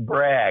week they'll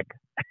brag.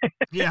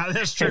 Yeah,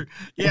 that's true.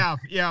 Yeah.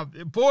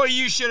 Boy,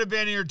 you should have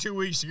been here 2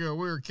 weeks ago.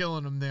 We were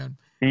killing them then.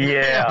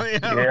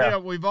 Yeah.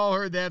 We've all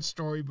heard that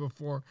story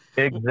before.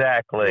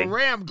 Exactly. Well,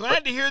 Ray, I'm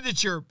glad to hear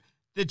that your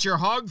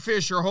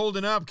hogfish are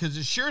holding up, because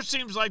it sure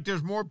seems like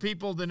there's more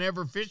people than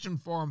ever fishing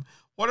for them.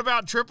 What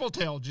about triple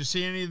tail? Did you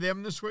see any of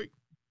them this week?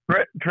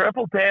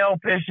 Triple tail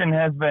fishing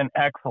has been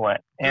excellent.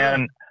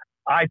 And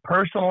I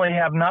personally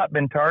have not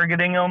been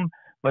targeting them,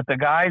 but the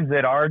guys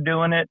that are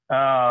doing it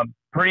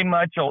pretty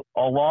much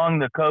along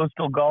the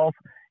coastal Gulf,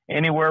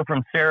 anywhere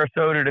from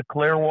Sarasota to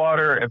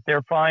Clearwater, if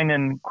they're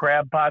finding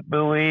crab pot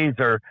buoys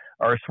or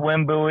or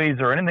swim buoys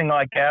or anything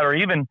like that, or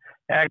even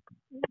heck,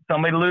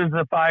 somebody loses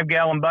a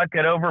 5-gallon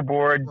bucket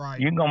overboard, right.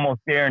 You can almost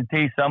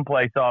guarantee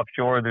someplace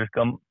offshore there's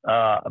going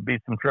to be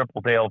some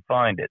triple-tailed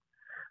find it.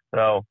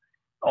 So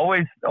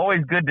always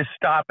good to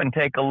stop and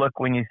take a look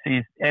when you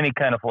see any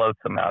kind of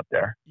flotsam out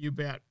there. You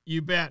bet.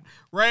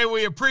 Ray,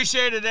 we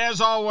appreciate it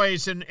as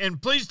always,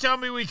 and please tell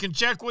me we can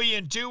check with you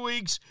in 2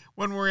 weeks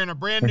when we're in a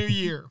brand new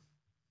year.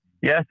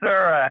 Yes,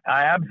 sir.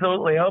 I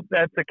absolutely hope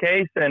that's the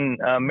case, and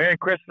Merry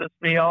Christmas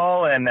to you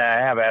all, and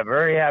have a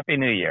very happy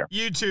New Year.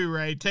 You too,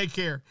 Ray. Take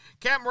care.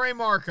 Captain Ray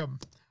Markham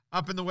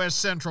up in the West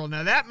Central.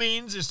 Now, that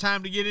means it's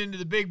time to get into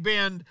the Big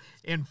Bend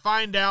and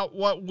find out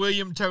what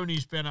William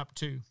Toney's been up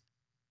to.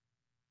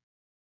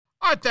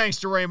 Our thanks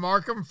to Ray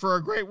Markham for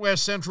a great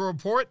West Central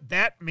report.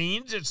 That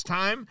means it's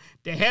time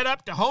to head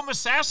up to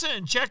Homosassa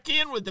and check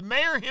in with the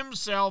mayor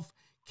himself,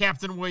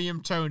 Captain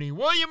William Toney.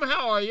 William,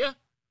 how are you?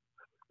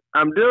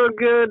 I'm doing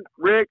good,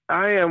 Rick.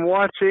 I am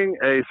watching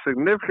a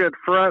significant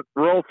front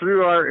roll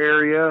through our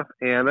area,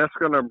 and that's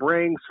going to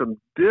bring some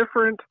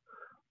different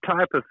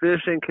type of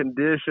fishing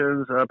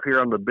conditions up here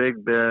on the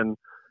Big Bend.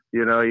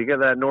 You know, you get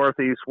that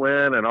northeast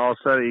wind, and all of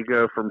a sudden you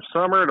go from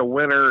summer to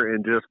winter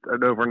in just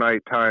an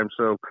overnight time.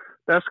 So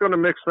that's going to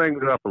mix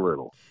things up a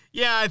little.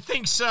 Yeah, I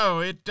think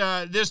so.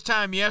 This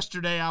time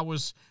yesterday I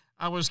was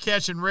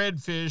catching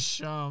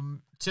redfish.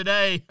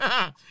 Today,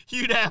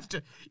 you'd have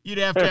to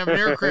have an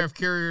aircraft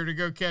carrier to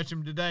go catch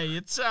them today.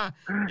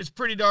 It's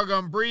pretty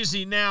doggone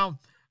breezy. Now,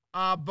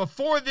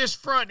 before this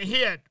front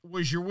hit,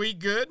 was your week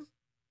good?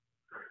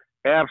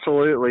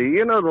 Absolutely.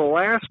 You know, the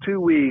last 2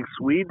 weeks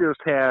we just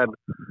had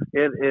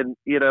it.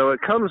 You know, it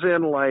comes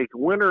in like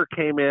winter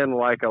came in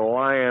like a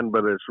lion,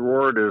 but its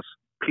roar just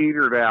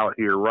petered out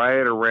here right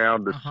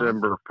around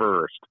December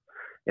 1st.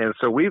 And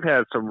so we've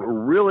had some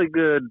really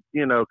good,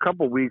 you know,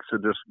 couple weeks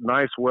of just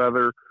nice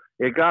weather.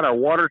 It got our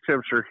water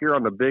temperature here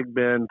on the Big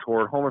Bend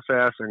toward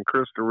Homosassa and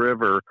Crystal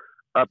River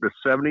up to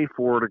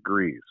 74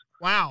 degrees.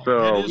 Wow.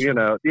 So, you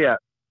know, yeah,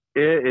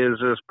 it is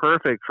just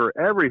perfect for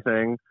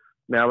everything.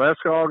 Now,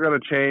 that's all going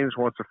to change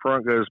once the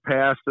front goes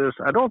past this.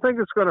 I don't think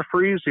it's going to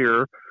freeze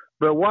here,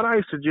 but what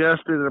I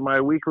suggested in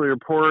my weekly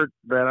report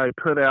that I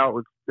put out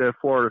with the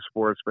Florida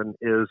Sportsman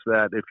is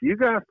that if you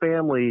got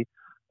family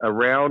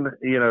around,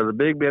 you know, the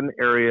Big Bend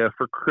area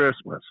for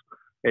Christmas,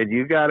 and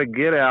you got to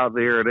get out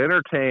there and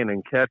entertain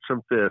and catch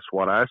some fish,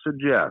 what I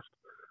suggest,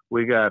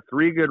 we got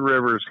 3 good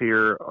rivers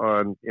here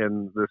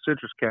in the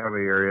Citrus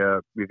County area.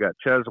 You got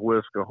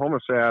Cheswiska,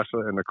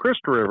 Homosassa, and the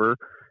Crystal River.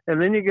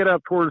 And then you get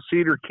up towards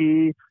Cedar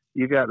Key,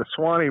 you got the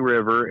Swanee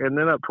River, and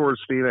then up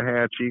towards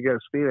Steenahatchee, you got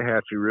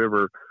Steenahatchee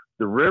River.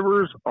 The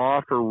rivers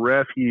offer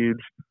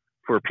refuge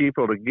for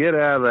people to get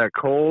out of that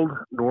cold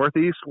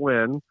northeast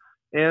wind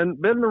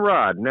and bend the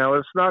rod. Now,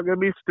 it's not going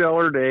to be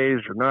stellar days.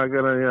 You're not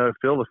going to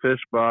fill the fish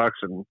box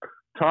and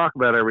talk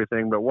about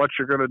everything, but what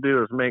you're going to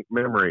do is make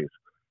memories.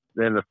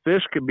 Then the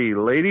fish could be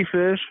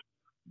ladyfish,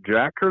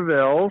 jack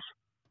crevalles,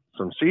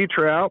 some sea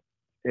trout,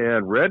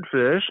 and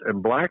redfish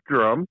and black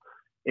drum,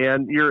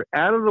 and you're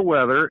out of the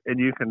weather, and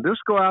you can just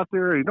go out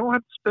there. You don't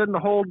have to spend the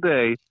whole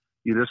day.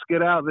 You just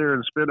get out there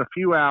and spend a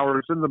few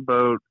hours in the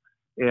boat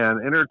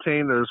and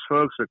entertain those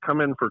folks that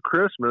come in for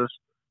Christmas,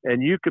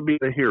 and you could be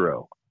the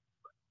hero.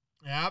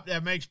 Yeah,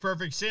 that makes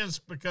perfect sense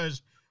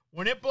because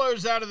when it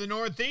blows out of the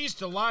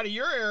northeast, a lot of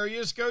your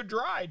areas go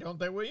dry, don't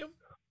they, William?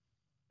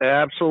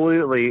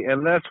 Absolutely,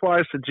 and that's why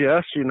I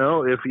suggest, you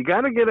know, if you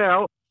got to get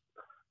out,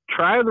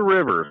 try the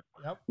river.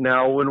 Yep.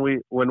 Now, when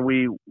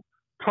we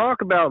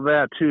talk about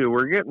that too,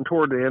 we're getting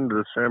toward the end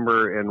of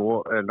December,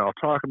 and I'll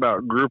talk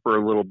about grouper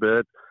a little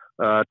bit.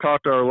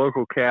 Talked to our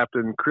local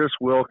captain, Chris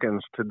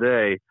Wilkins,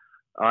 today.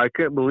 I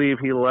couldn't believe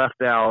he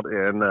left out,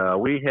 and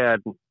we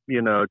had,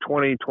 you know,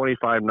 20,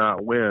 25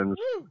 knot winds.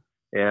 Woo.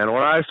 And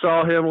when I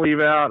saw him leave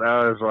out,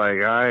 I was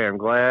like, I am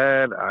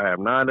glad I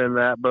am not in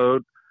that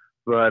boat.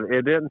 But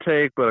it didn't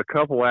take but a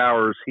couple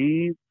hours.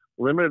 He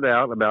limited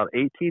out about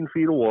 18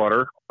 feet of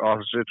water off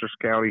of Citrus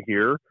County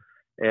here.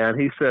 And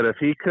he said if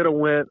he could have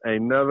went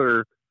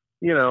another,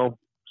 you know,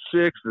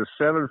 6 to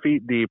 7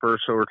 feet deeper,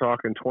 so we're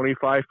talking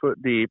 25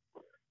 foot deep,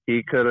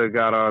 he could have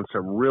got on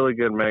some really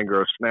good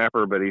mangrove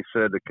snapper. But he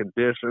said the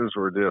conditions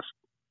were just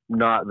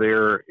not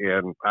there,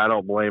 and I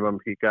don't blame him.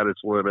 He got his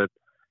limit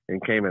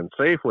and came in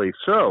safely.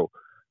 So,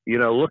 you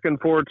know, looking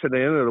forward to the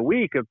end of the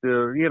week if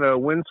the, you know,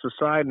 winds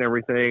subside and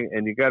everything,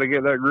 and you got to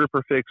get that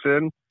grouper fix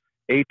in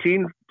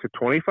 18 to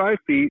 25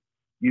 feet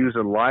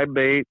using live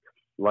bait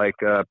like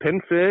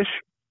pinfish.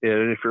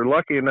 And if you're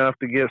lucky enough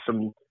to get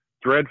some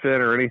threadfin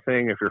or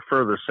anything, if you're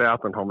further south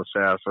in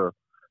Homosassa,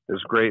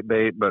 is great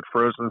bait, but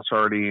frozen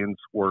sardines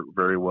work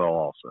very well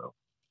also.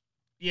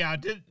 Yeah.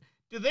 Did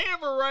they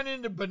ever run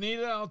into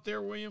bonita out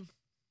there, William?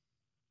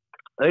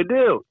 They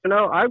do. You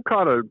know, I've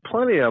caught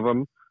plenty of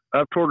them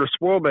up toward the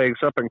spoil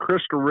banks up in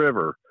Crystal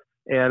River,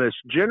 and it's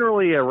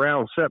generally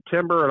around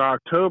September and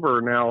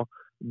October. Now,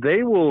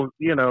 they will,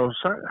 you know,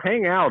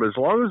 hang out as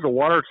long as the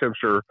water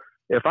temperature.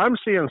 If I'm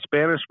seeing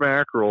Spanish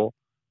mackerel,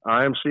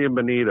 I'm seeing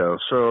bonito.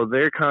 So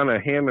they're kind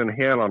of hand in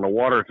hand on the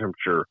water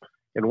temperature.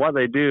 And what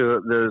they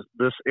do,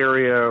 this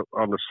area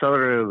on the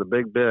southern end of the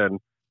Big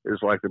Bend is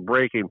like the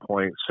breaking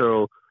point.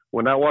 So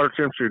when that water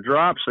temperature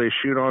drops, they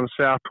shoot on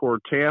south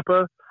toward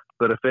Tampa.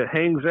 But if it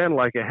hangs in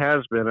like it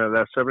has been at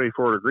that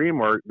 74-degree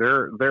mark,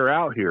 they're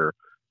out here.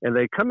 And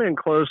they come in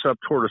close up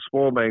toward the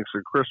spoil banks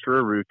of Crystal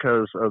River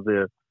because of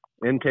the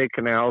intake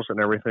canals and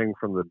everything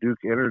from the Duke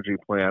Energy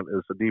plant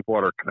is the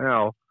Deepwater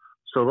Canal.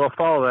 So they'll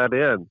follow that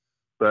in.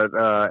 But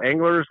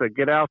anglers that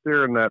get out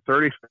there in that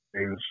 30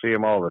 and see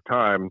them all the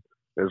time,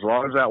 as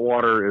long as that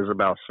water is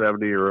about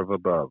 70 or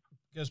above.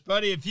 Because,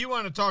 buddy, if you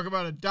want to talk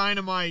about a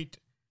dynamite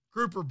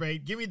grouper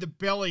bait, give me the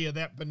belly of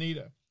that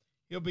bonita.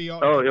 He'll be all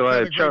cut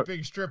a great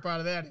big strip out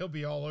of that. He'll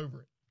be all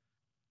over it.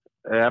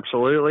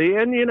 Absolutely.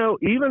 And,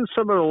 even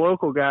some of the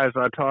local guys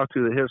I talk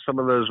to that hit some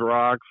of those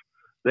rocks,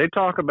 they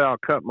talk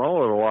about cut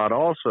mullet a lot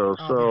also.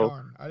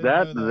 So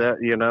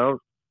that,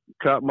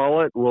 cut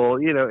mullet will,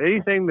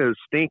 anything that's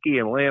stinky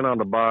and laying on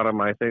the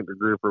bottom, I think the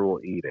grouper will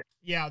eat it.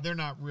 Yeah, they're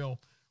not real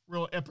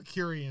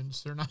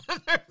Epicureans. They're not.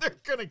 They're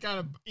going to kind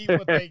of eat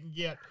what they can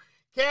get.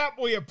 Cap,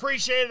 we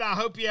appreciate it. I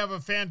hope you have a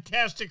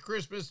fantastic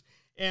Christmas,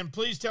 and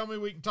please tell me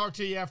we can talk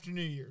to you after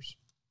New Year's.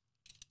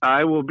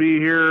 I will be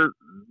here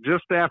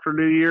just after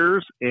New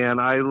Year's,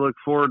 and I look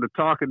forward to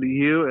talking to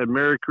you, and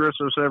Merry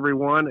Christmas,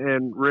 everyone.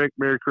 And Rick,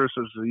 Merry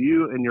Christmas to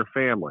you and your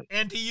family.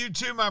 And to you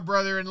too, my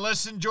brother, and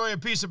let's enjoy a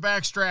piece of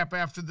backstrap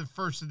after the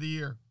first of the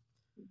year.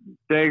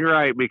 Dang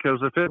right, because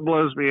if it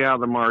blows me out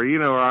tomorrow, you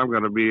know where I'm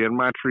going to be, in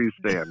my tree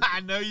stand.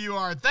 I know you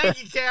are.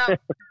 Thank you, Cap.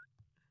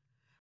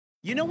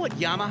 You know what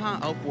Yamaha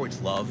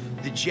Outboards love?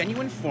 The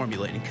genuine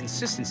formula and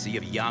consistency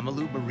of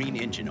Yamalu marine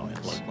engine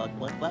oils. What?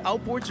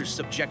 Outboards are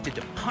subjected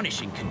to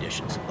punishing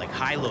conditions like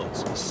high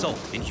loads, salt,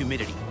 and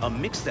humidity, a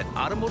mix that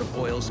automotive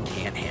oils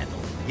can't handle.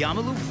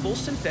 Yamalu full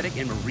synthetic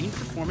and marine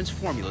performance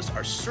formulas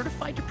are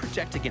certified to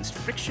protect against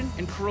friction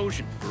and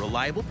corrosion for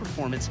reliable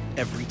performance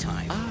every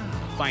time.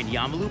 Find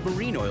Yamalu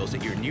marine oils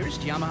at your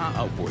nearest Yamaha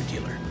Outboard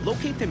dealer.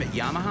 Locate them at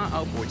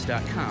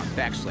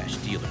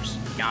yamahaoutboards.com/dealers.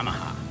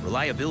 Yamaha,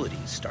 reliability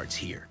starts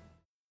here.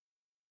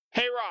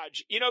 Hey,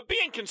 Raj,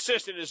 being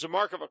consistent is a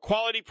mark of a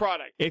quality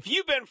product. If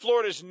you've been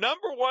Florida's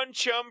 #1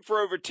 chum for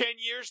over 10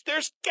 years,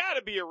 there's got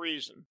to be a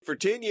reason. For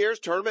 10 years,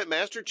 Tournament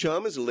Master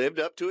Chum has lived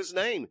up to its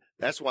name.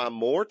 That's why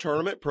more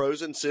tournament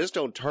pros insist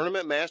on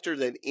Tournament Master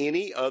than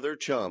any other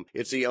chum.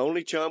 It's the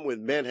only chum with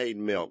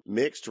menhaden milk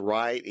mixed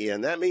right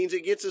in. That means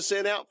it gets the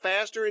scent out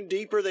faster and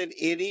deeper than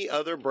any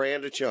other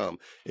brand of chum.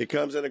 It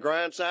comes in a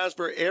grind size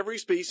for every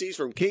species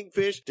from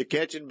kingfish to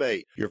catching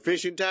bait. Your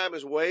fishing time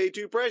is way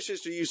too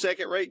precious to you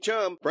second-rate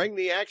chum. Bring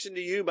the action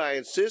to you by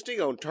insisting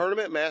on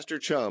Tournament Master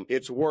Chum.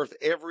 It's worth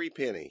every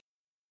penny.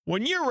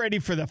 When you're ready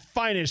for the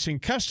finest in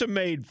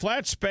custom-made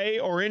flat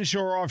spay or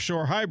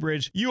inshore-offshore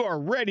hybrids, you are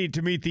ready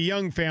to meet the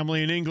Young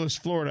family in Inglis,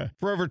 Florida.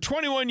 For over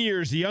 21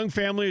 years, the Young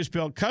family has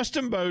built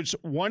custom boats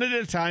one at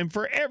a time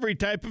for every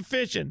type of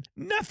fishing.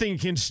 Nothing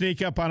can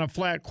sneak up on a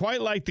flat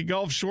quite like the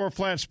Gulf Shore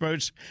flats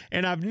boats,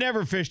 and I've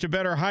never fished a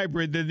better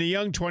hybrid than the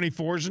Young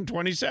 24s and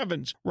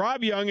 27s.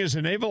 Rob Young is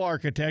a naval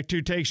architect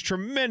who takes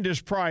tremendous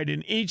pride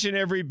in each and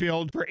every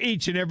build for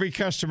each and every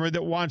customer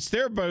that wants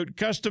their boat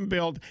custom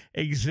built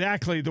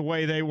exactly the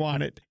way they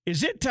want it.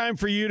 Is it time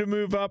for you to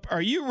move up?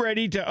 Are you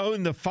ready to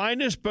own the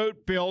finest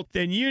boat built?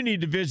 Then you need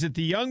to visit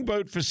the Young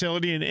Boat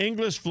facility in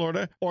Inglis,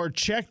 Florida, or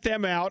check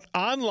them out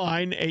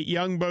online at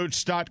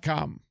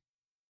youngboats.com.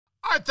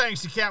 Our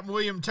thanks to Captain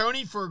William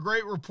Toney for a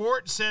great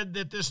report. Said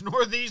that this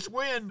northeast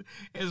wind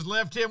has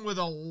left him with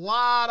a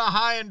lot of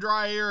high and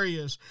dry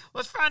areas.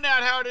 Let's find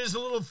out how it is a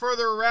little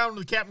further around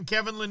with Captain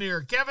Kevin Lanier.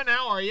 Kevin,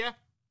 how are you?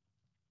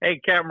 Hey,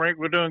 Captain Rick,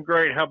 we're doing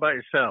great. How about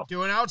yourself?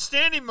 Doing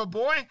outstanding, my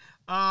boy.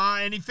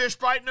 Any fish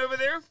biting over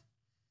there?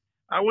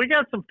 We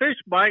got some fish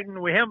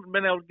biting. We haven't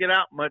been able to get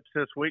out much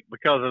this week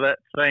because of that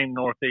same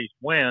northeast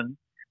wind,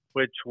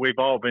 which we've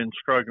all been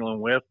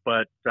struggling with.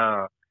 But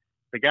the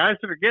guys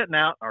that are getting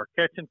out are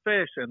catching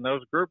fish, and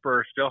those grouper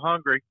are still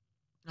hungry.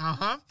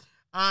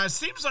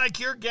 Seems like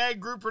your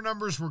gag grouper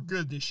numbers were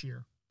good this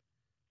year.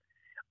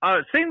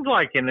 It seems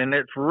like it, and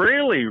it's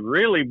really,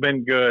 really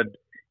been good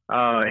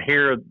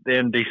here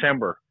in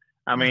December.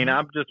 I mean,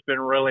 I've just been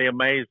really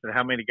amazed at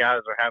how many guys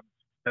are having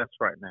success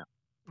right now.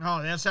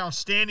 Oh, that's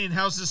outstanding.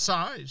 How's the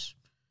size?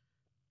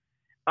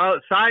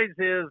 Size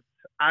is,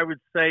 I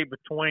would say,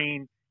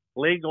 between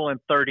legal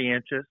and 30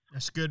 inches.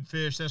 That's good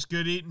fish. That's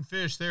good eating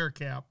fish there,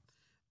 Cap.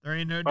 There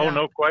ain't no doubt. Oh,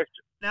 no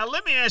question. Now,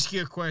 let me ask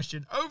you a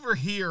question. Over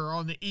here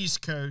on the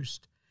East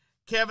Coast,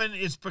 Kevin,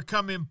 it's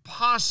become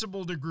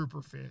impossible to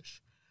grouper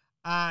fish.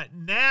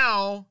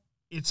 Now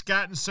it's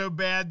gotten so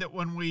bad that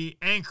when we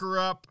anchor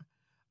up,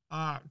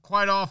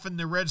 quite often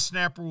the red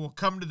snapper will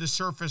come to the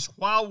surface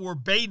while we're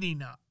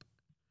baiting up,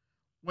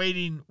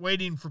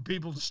 waiting for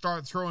people to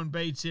start throwing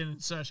baits in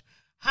and such.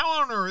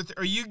 How on earth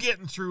are you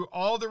getting through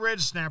all the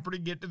red snapper to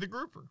get to the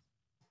grouper?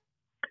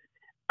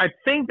 I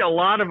think a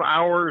lot of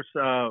ours,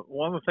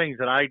 one of the things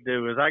that I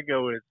do is I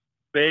go as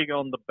big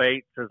on the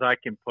baits as I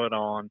can put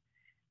on,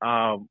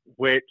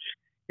 which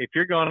if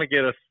you're going to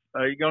get a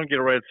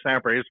red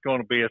snapper, it's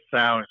going to be a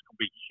sow. It's going to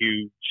be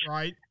huge.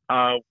 Right.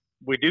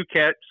 we do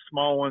catch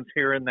small ones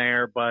here and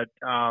there, but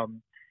I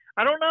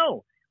don't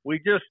know. We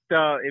just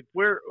if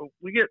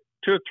we get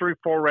 2 or 3,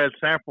 4 red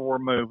snapper, we're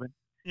moving.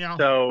 Yeah.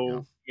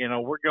 So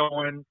we're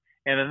going.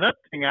 And another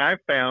thing I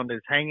found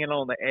is hanging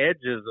on the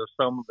edges of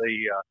some of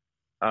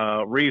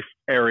the reef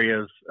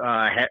areas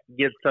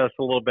gets us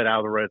a little bit out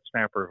of the red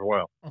snapper as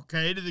well.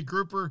 Okay. Did the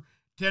grouper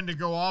tend to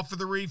go off of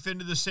the reef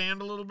into the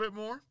sand a little bit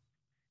more?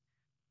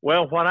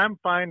 Well, what I'm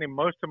finding,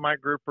 most of my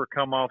grouper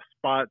come off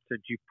spots that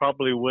you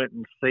probably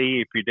wouldn't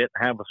see if you didn't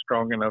have a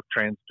strong enough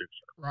transducer.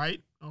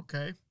 Right.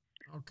 Okay.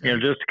 Okay.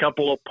 Just a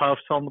couple of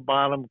puffs on the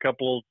bottom, a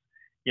couple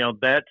of,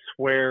 that's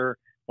where,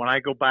 when I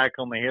go back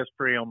on the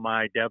history on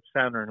my depth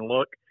sounder and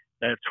look,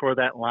 that's where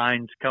that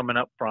line's coming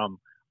up from,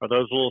 are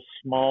those little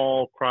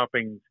small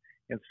croppings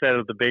instead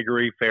of the big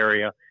reef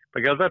area.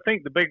 Because I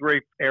think the big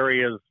reef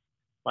areas,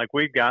 like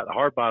we've got, the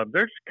hard bottom,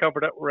 they're just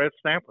covered up with red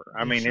snapper.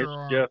 I mean,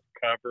 it's just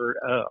covered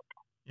up.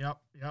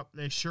 Yep,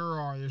 they sure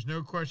are. There's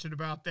no question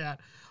about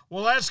that.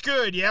 Well, that's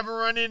good. You haven't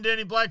run into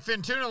any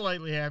blackfin tuna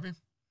lately, have you?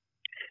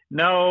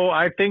 No,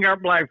 I think our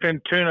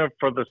blackfin tuna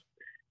for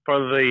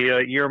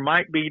the year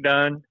might be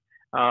done.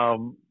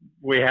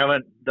 We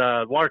haven't.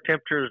 The water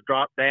temperatures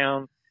dropped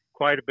down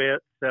quite a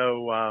bit,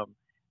 so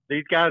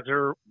these guys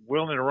are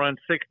willing to run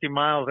 60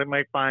 miles. They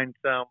may find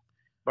some,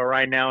 but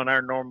right now in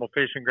our normal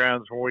fishing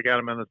grounds where we got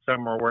them in the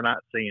summer, we're not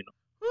seeing them.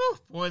 Whew,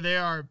 boy, they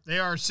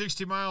are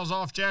 60 miles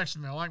off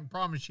Jacksonville. I can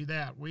promise you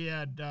that. We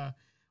had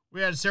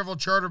several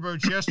charter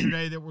boats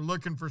yesterday that were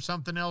looking for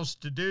something else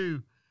to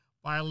do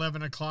by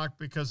 11 o'clock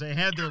because they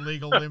had their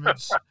legal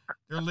limits.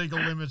 Their legal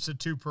limits of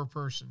 2 per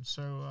person.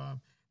 So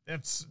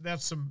that's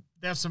some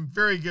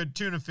very good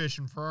tuna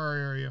fishing for our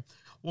area.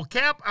 Well,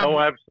 Cap,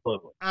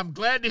 absolutely. I'm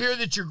glad to hear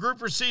that your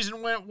grouper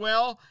season went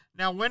well.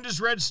 Now, when does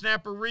red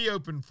snapper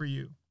reopen for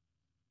you?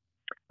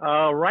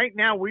 Right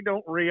now, we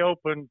don't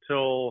reopen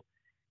till.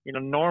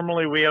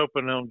 Normally we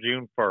open on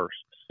June 1st,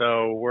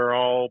 so we're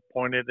all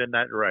pointed in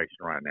that direction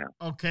right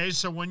now. Okay,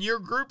 so when your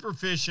grouper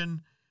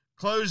fishing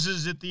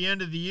closes at the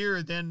end of the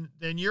year, then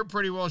you're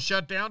pretty well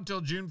shut down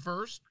till June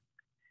 1st?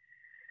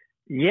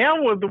 Yeah,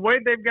 well, the way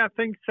they've got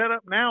things set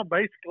up now,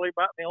 basically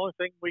about the only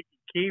thing we can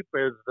keep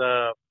is,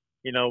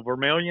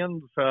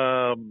 vermilions,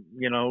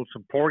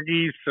 some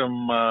porgies,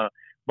 some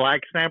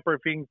black snapper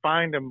if you can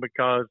find them,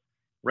 because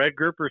red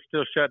grouper's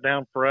still shut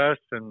down for us,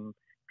 and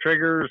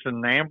triggers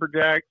and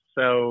amberjacks.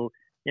 So,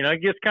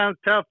 it gets kind of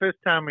tough this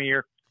time of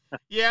year.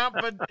 Yeah,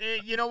 but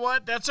you know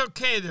what? That's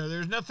okay, though.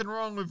 There's nothing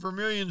wrong with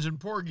vermilions and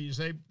porgies.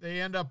 They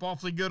end up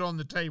awfully good on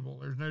the table.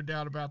 There's no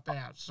doubt about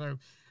that. So,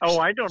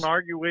 I don't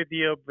argue with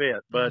you a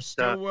bit, but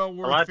still well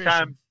worth a lot of fishing.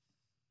 times,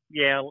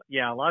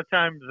 a lot of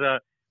times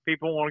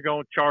people want to go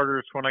on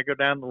charters. When I go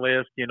down the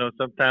list,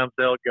 sometimes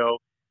they'll go,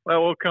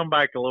 well, we'll come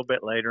back a little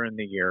bit later in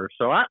the year.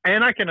 So, I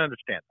can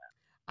understand that.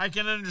 I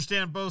can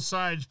understand both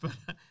sides, but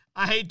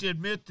I hate to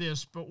admit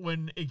this, but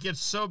when it gets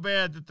so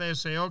bad that they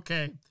say,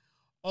 okay,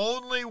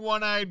 only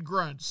one-eyed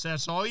grunts,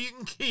 that's all you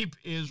can keep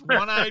is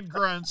one-eyed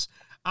grunts,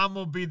 I'm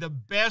going to be the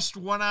best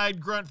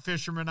one-eyed grunt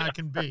fisherman I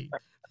can be.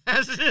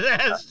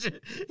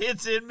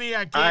 It's in me.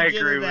 I can't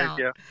get it out.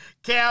 You.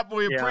 Cap,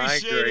 we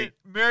appreciate it.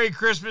 Merry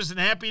Christmas and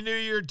Happy New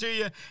Year to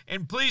you.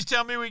 And please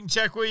tell me we can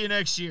check with you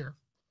next year.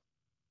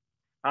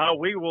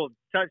 We will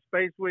touch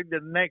base with you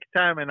the next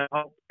time, and I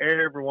hope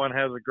everyone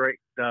has a great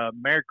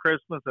Merry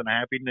Christmas and a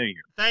Happy New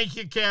Year. Thank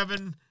you,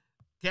 Kevin.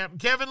 Captain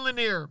Kevin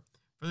Lanier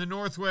from the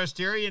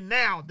Northwest area.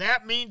 Now,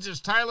 that means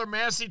it's Tyler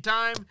Massey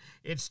time.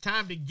 It's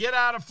time to get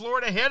out of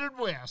Florida, headed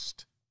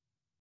west.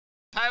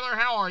 Tyler,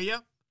 how are you?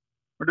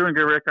 We're doing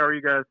good, Rick. How are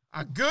you guys?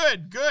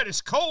 Good.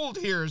 It's cold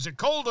here. Is it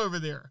cold over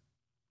there?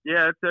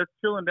 Yeah, it's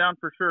chilling down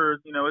for sure.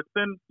 It's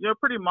been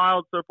pretty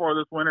mild so far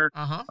this winter.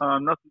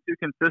 Nothing too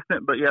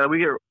consistent, but yeah,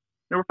 we're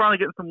finally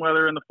getting some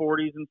weather in the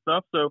 40s and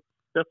stuff, so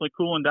definitely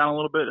cooling down a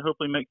little bit.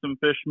 Hopefully make some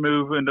fish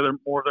move into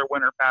more of their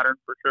winter pattern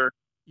for sure.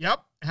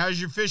 Yep. How's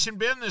your fishing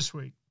been this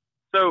week?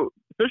 So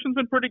fishing's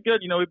been pretty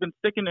good. We've been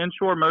sticking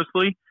inshore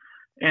mostly,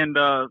 and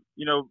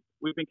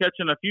we've been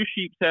catching a few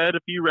sheep's head, a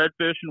few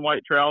redfish and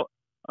white trout.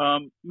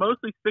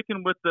 Mostly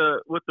sticking with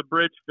the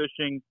bridge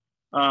fishing.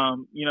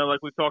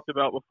 Like we talked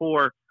about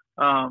before.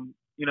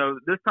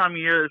 This time of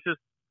year, it's just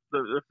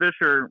the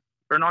fish are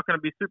not going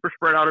to be super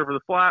spread out over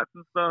the flats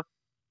and stuff.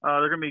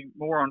 They're going to be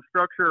more on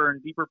structure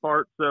and deeper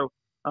parts. So,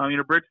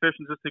 bridge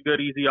fishing is just a good,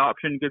 easy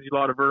option. Gives you a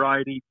lot of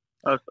variety.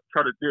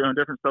 Try to do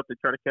different stuff to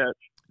try to catch.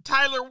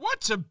 Tyler,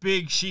 what's a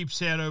big sheep's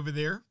head over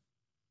there?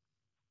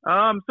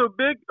 A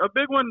big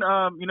one,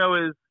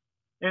 is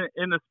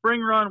in the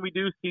spring run, we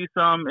do see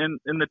some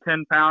in the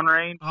 10-pound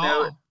range.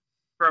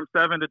 From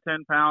 7 to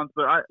 10 pounds.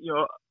 But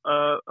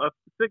a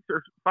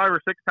 5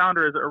 or 6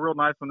 pounder is a real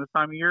nice one this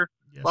time of year.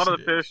 Yes, a lot of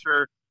the fish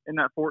are in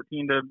that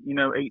 14 to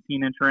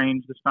 18-inch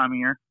range this time of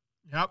year.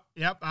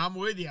 Yep, I'm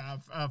with you.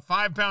 A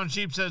 5-pound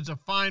sheep's head's a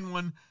fine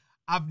one.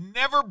 I've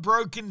never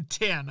broken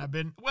 10.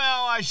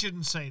 I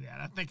shouldn't say that.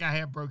 I think I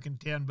have broken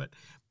 10,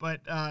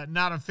 but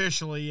not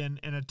officially. And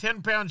a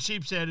 10-pound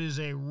sheep's head is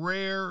a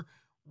rare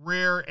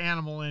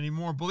animal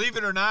anymore. Believe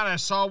it or not, I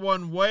saw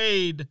one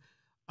weighed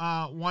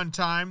one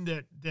time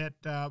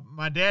that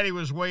my daddy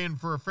was weighing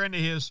for a friend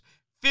of his,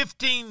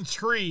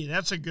 15.3.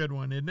 That's a good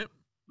one, isn't it?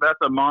 That's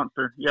a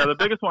monster. Yeah, the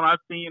biggest one I've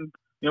seen,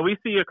 we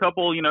see a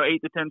couple,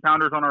 8 to 10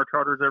 pounders on our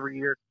charters every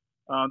year.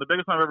 The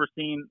biggest one I've ever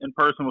seen in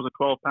person was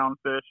a 12-pound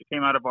fish. It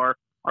came out of our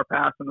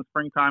pass in the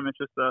springtime. It's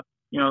just a,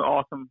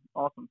 awesome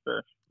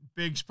fish.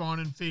 Big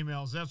spawning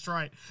females. That's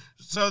right.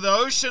 So the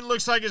ocean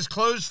looks like it's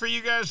closed for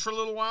you guys for a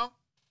little while?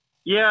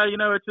 Yeah,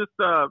 it's just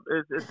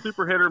it's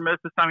super hit or miss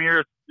this time of year.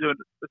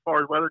 As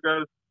far as weather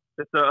goes,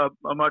 it's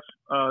a much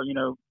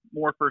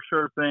more for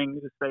sure thing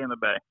to stay in the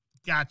bay.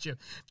 Gotcha.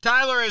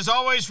 Tyler, as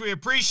always, we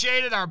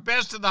appreciate it. Our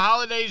best of the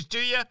holidays to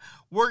you.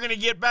 We're going to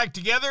get back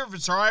together, if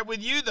it's all right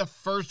with you, the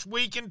first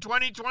week in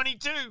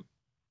 2022.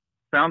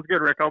 Sounds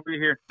good, Rick. I'll be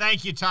here.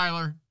 Thank you,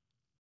 Tyler.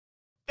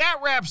 That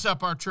wraps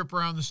up our trip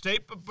around the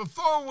state. But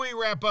before we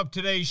wrap up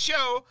today's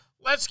show,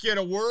 let's get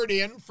a word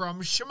in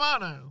from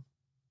Shimano.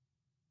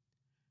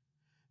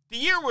 The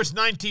year was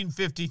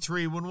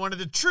 1953 when one of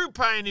the true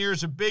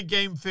pioneers of big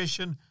game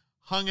fishing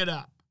hung it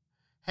up.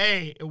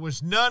 Hey, it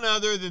was none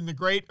other than the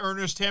great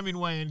Ernest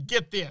Hemingway. And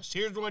get this,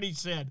 here's what he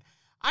said.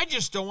 I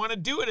just don't want to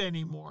do it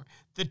anymore.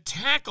 The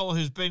tackle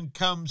has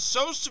become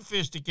so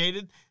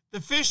sophisticated,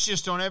 the fish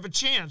just don't have a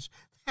chance.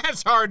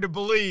 That's hard to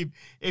believe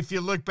if you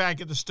look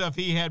back at the stuff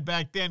he had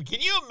back then.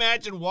 Can you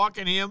imagine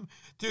walking him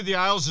through the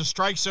aisles of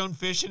Strike Zone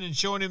Fishing and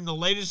showing him the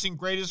latest and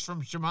greatest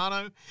from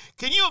Shimano?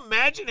 Can you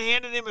imagine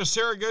handing him a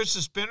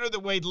Saragossa spinner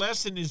that weighed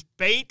less than his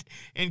bait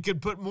and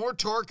could put more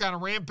torque on a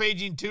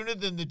rampaging tuna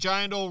than the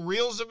giant old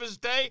reels of his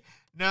day?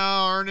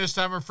 No, Ernest,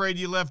 I'm afraid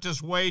you left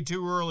us way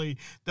too early.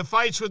 The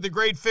fights with the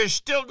great fish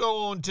still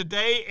go on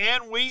today,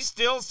 and we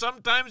still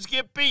sometimes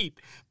get beat.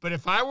 But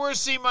if I were a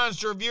sea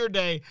monster of your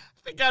day, I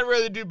think I'd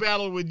rather do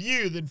battle with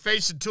you than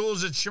face the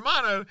tools that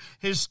Shimano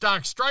has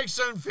stocked Strike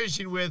Zone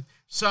Fishing with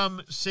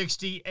some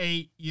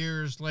 68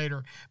 years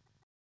later.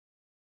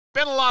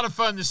 Been a lot of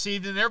fun this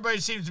evening. Everybody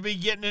seems to be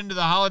getting into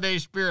the holiday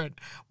spirit.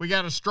 We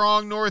got a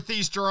strong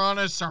northeaster on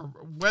us. Our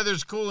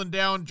weather's cooling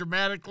down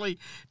dramatically.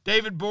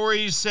 David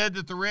Voorhees said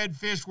that the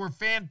redfish were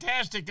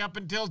fantastic up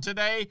until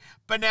today,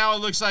 but now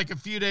it looks like a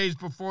few days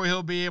before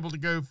he'll be able to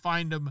go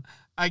find them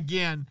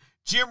again.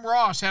 Jim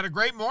Ross had a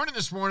great morning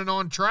this morning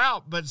on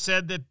trout, but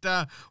said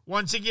that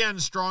once again,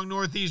 strong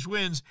northeast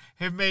winds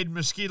have made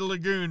Mosquito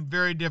Lagoon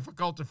very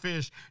difficult to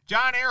fish.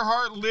 John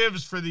Earhart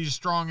lives for these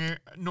strong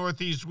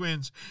northeast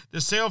winds. The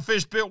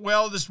sailfish bit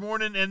well this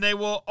morning, and they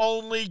will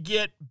only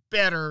get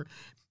better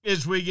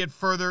as we get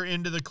further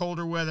into the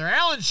colder weather.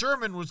 Alan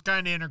Sherman was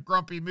kind of in a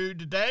grumpy mood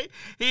today.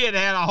 He had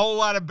a whole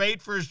lot of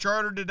bait for his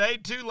charter today,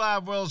 2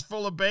 live wells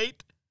full of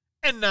bait,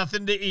 and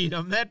nothing to eat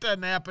them. That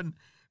doesn't happen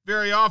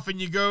very often.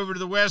 You go over to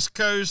the West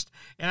Coast,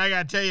 and I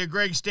got to tell you,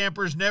 Greg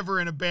Stamper's never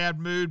in a bad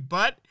mood,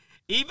 but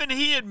even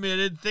he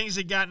admitted things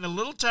had gotten a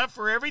little tough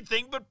for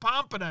everything but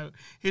pompano.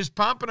 His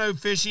pompano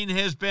fishing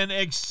has been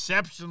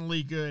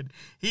exceptionally good.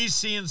 He's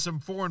seeing some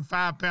 4 and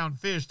 5 pound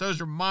fish. Those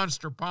are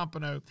monster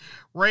pompano.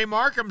 Ray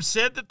Markham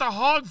said that the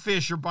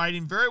hogfish are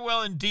biting very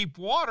well in deep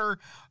water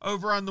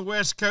over on the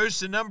West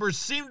Coast. The numbers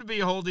seem to be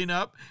holding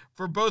up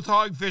for both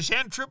hogfish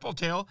and triple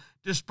tail,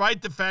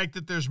 despite the fact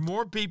that there's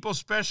more people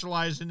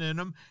specializing in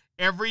them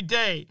every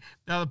day.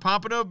 Now, the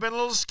pompano have been a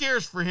little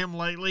scarce for him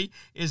lately.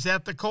 Is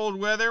that the cold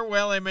weather?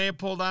 Well, they may have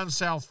pulled on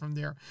south from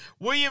there.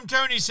 William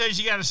Toney says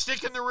you got to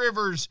stick in the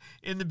rivers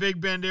in the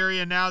Big Bend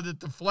area now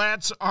that the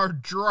flats are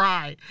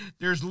dry.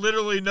 There's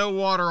literally no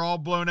water, all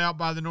blown out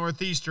by the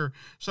northeaster.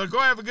 So go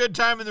have a good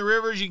time in the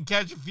rivers. You can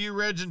catch a few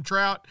reds and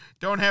trout.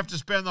 Don't have to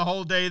spend the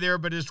whole day there,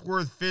 but it's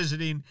worth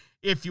visiting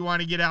if you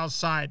want to get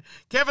outside.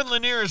 Kevin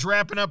Lanier is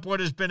wrapping up what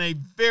has been a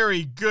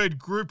very good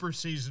grouper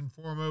season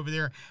for him over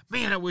there.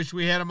 Man, I wish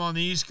we had him on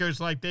the East Coast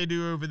like they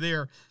do over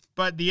there.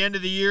 But the end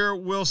of the year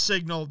will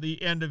signal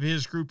the end of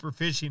his grouper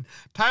fishing.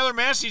 Tyler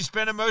Massey's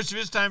spending most of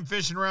his time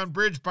fishing around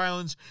bridge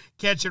pylons,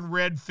 catching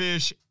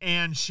redfish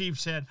and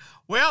sheepshead.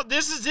 Well,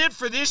 this is it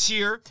for this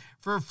year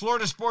for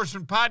Florida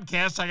Sportsman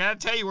Podcast. I got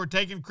to tell you, we're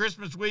taking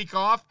Christmas week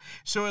off,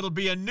 so it'll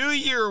be a new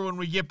year when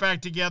we get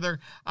back together.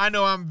 I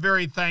know I'm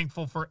very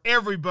thankful for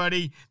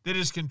everybody that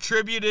has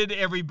contributed,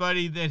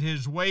 everybody that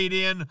has weighed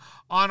in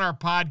on our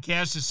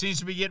podcast. It seems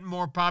to be getting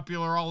more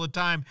popular all the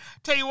time.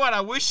 Tell you what, I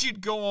wish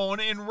you'd go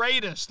on and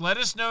rate us. Let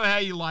us know how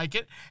you like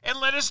it, and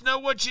let us know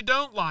what you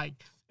don't like.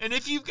 And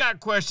if you've got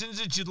questions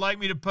that you'd like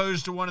me to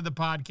pose to one of the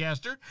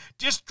podcasters,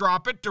 just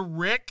drop it to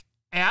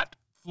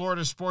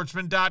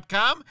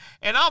rick@floridasportsman.com,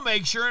 and I'll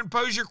make sure and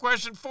pose your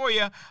question for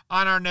you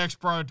on our next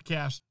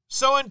broadcast.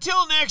 So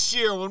until next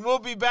year, when we'll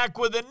be back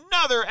with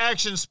another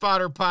Action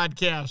Spotter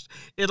podcast,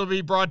 it'll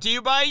be brought to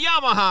you by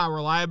Yamaha.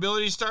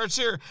 Reliability starts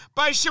here.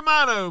 By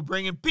Shimano,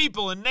 bringing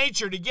people and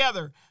nature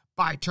together.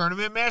 By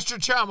Tournament Master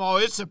Chum, oh,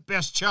 it's the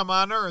best chum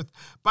on earth.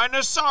 By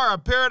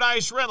Nosara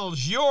Paradise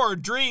Rentals, your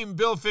dream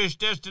billfish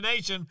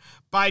destination.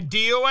 By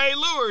D.O.A.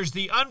 Lures,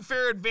 the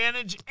unfair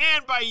advantage.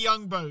 And by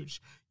Young Boats.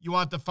 You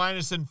want the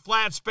finest in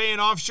flat, spay,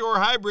 and offshore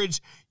hybrids,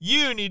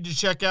 you need to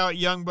check out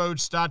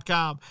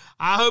youngboats.com.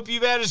 I hope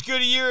you've had as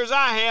good a year as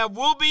I have.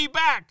 We'll be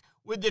back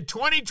with the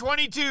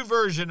 2022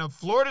 version of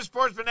Florida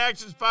Sportsman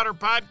Action Spotter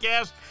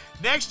podcast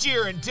next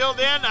year. Until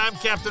then, I'm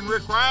Captain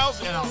Rick Riles,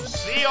 and I'll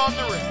see you on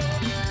the ring.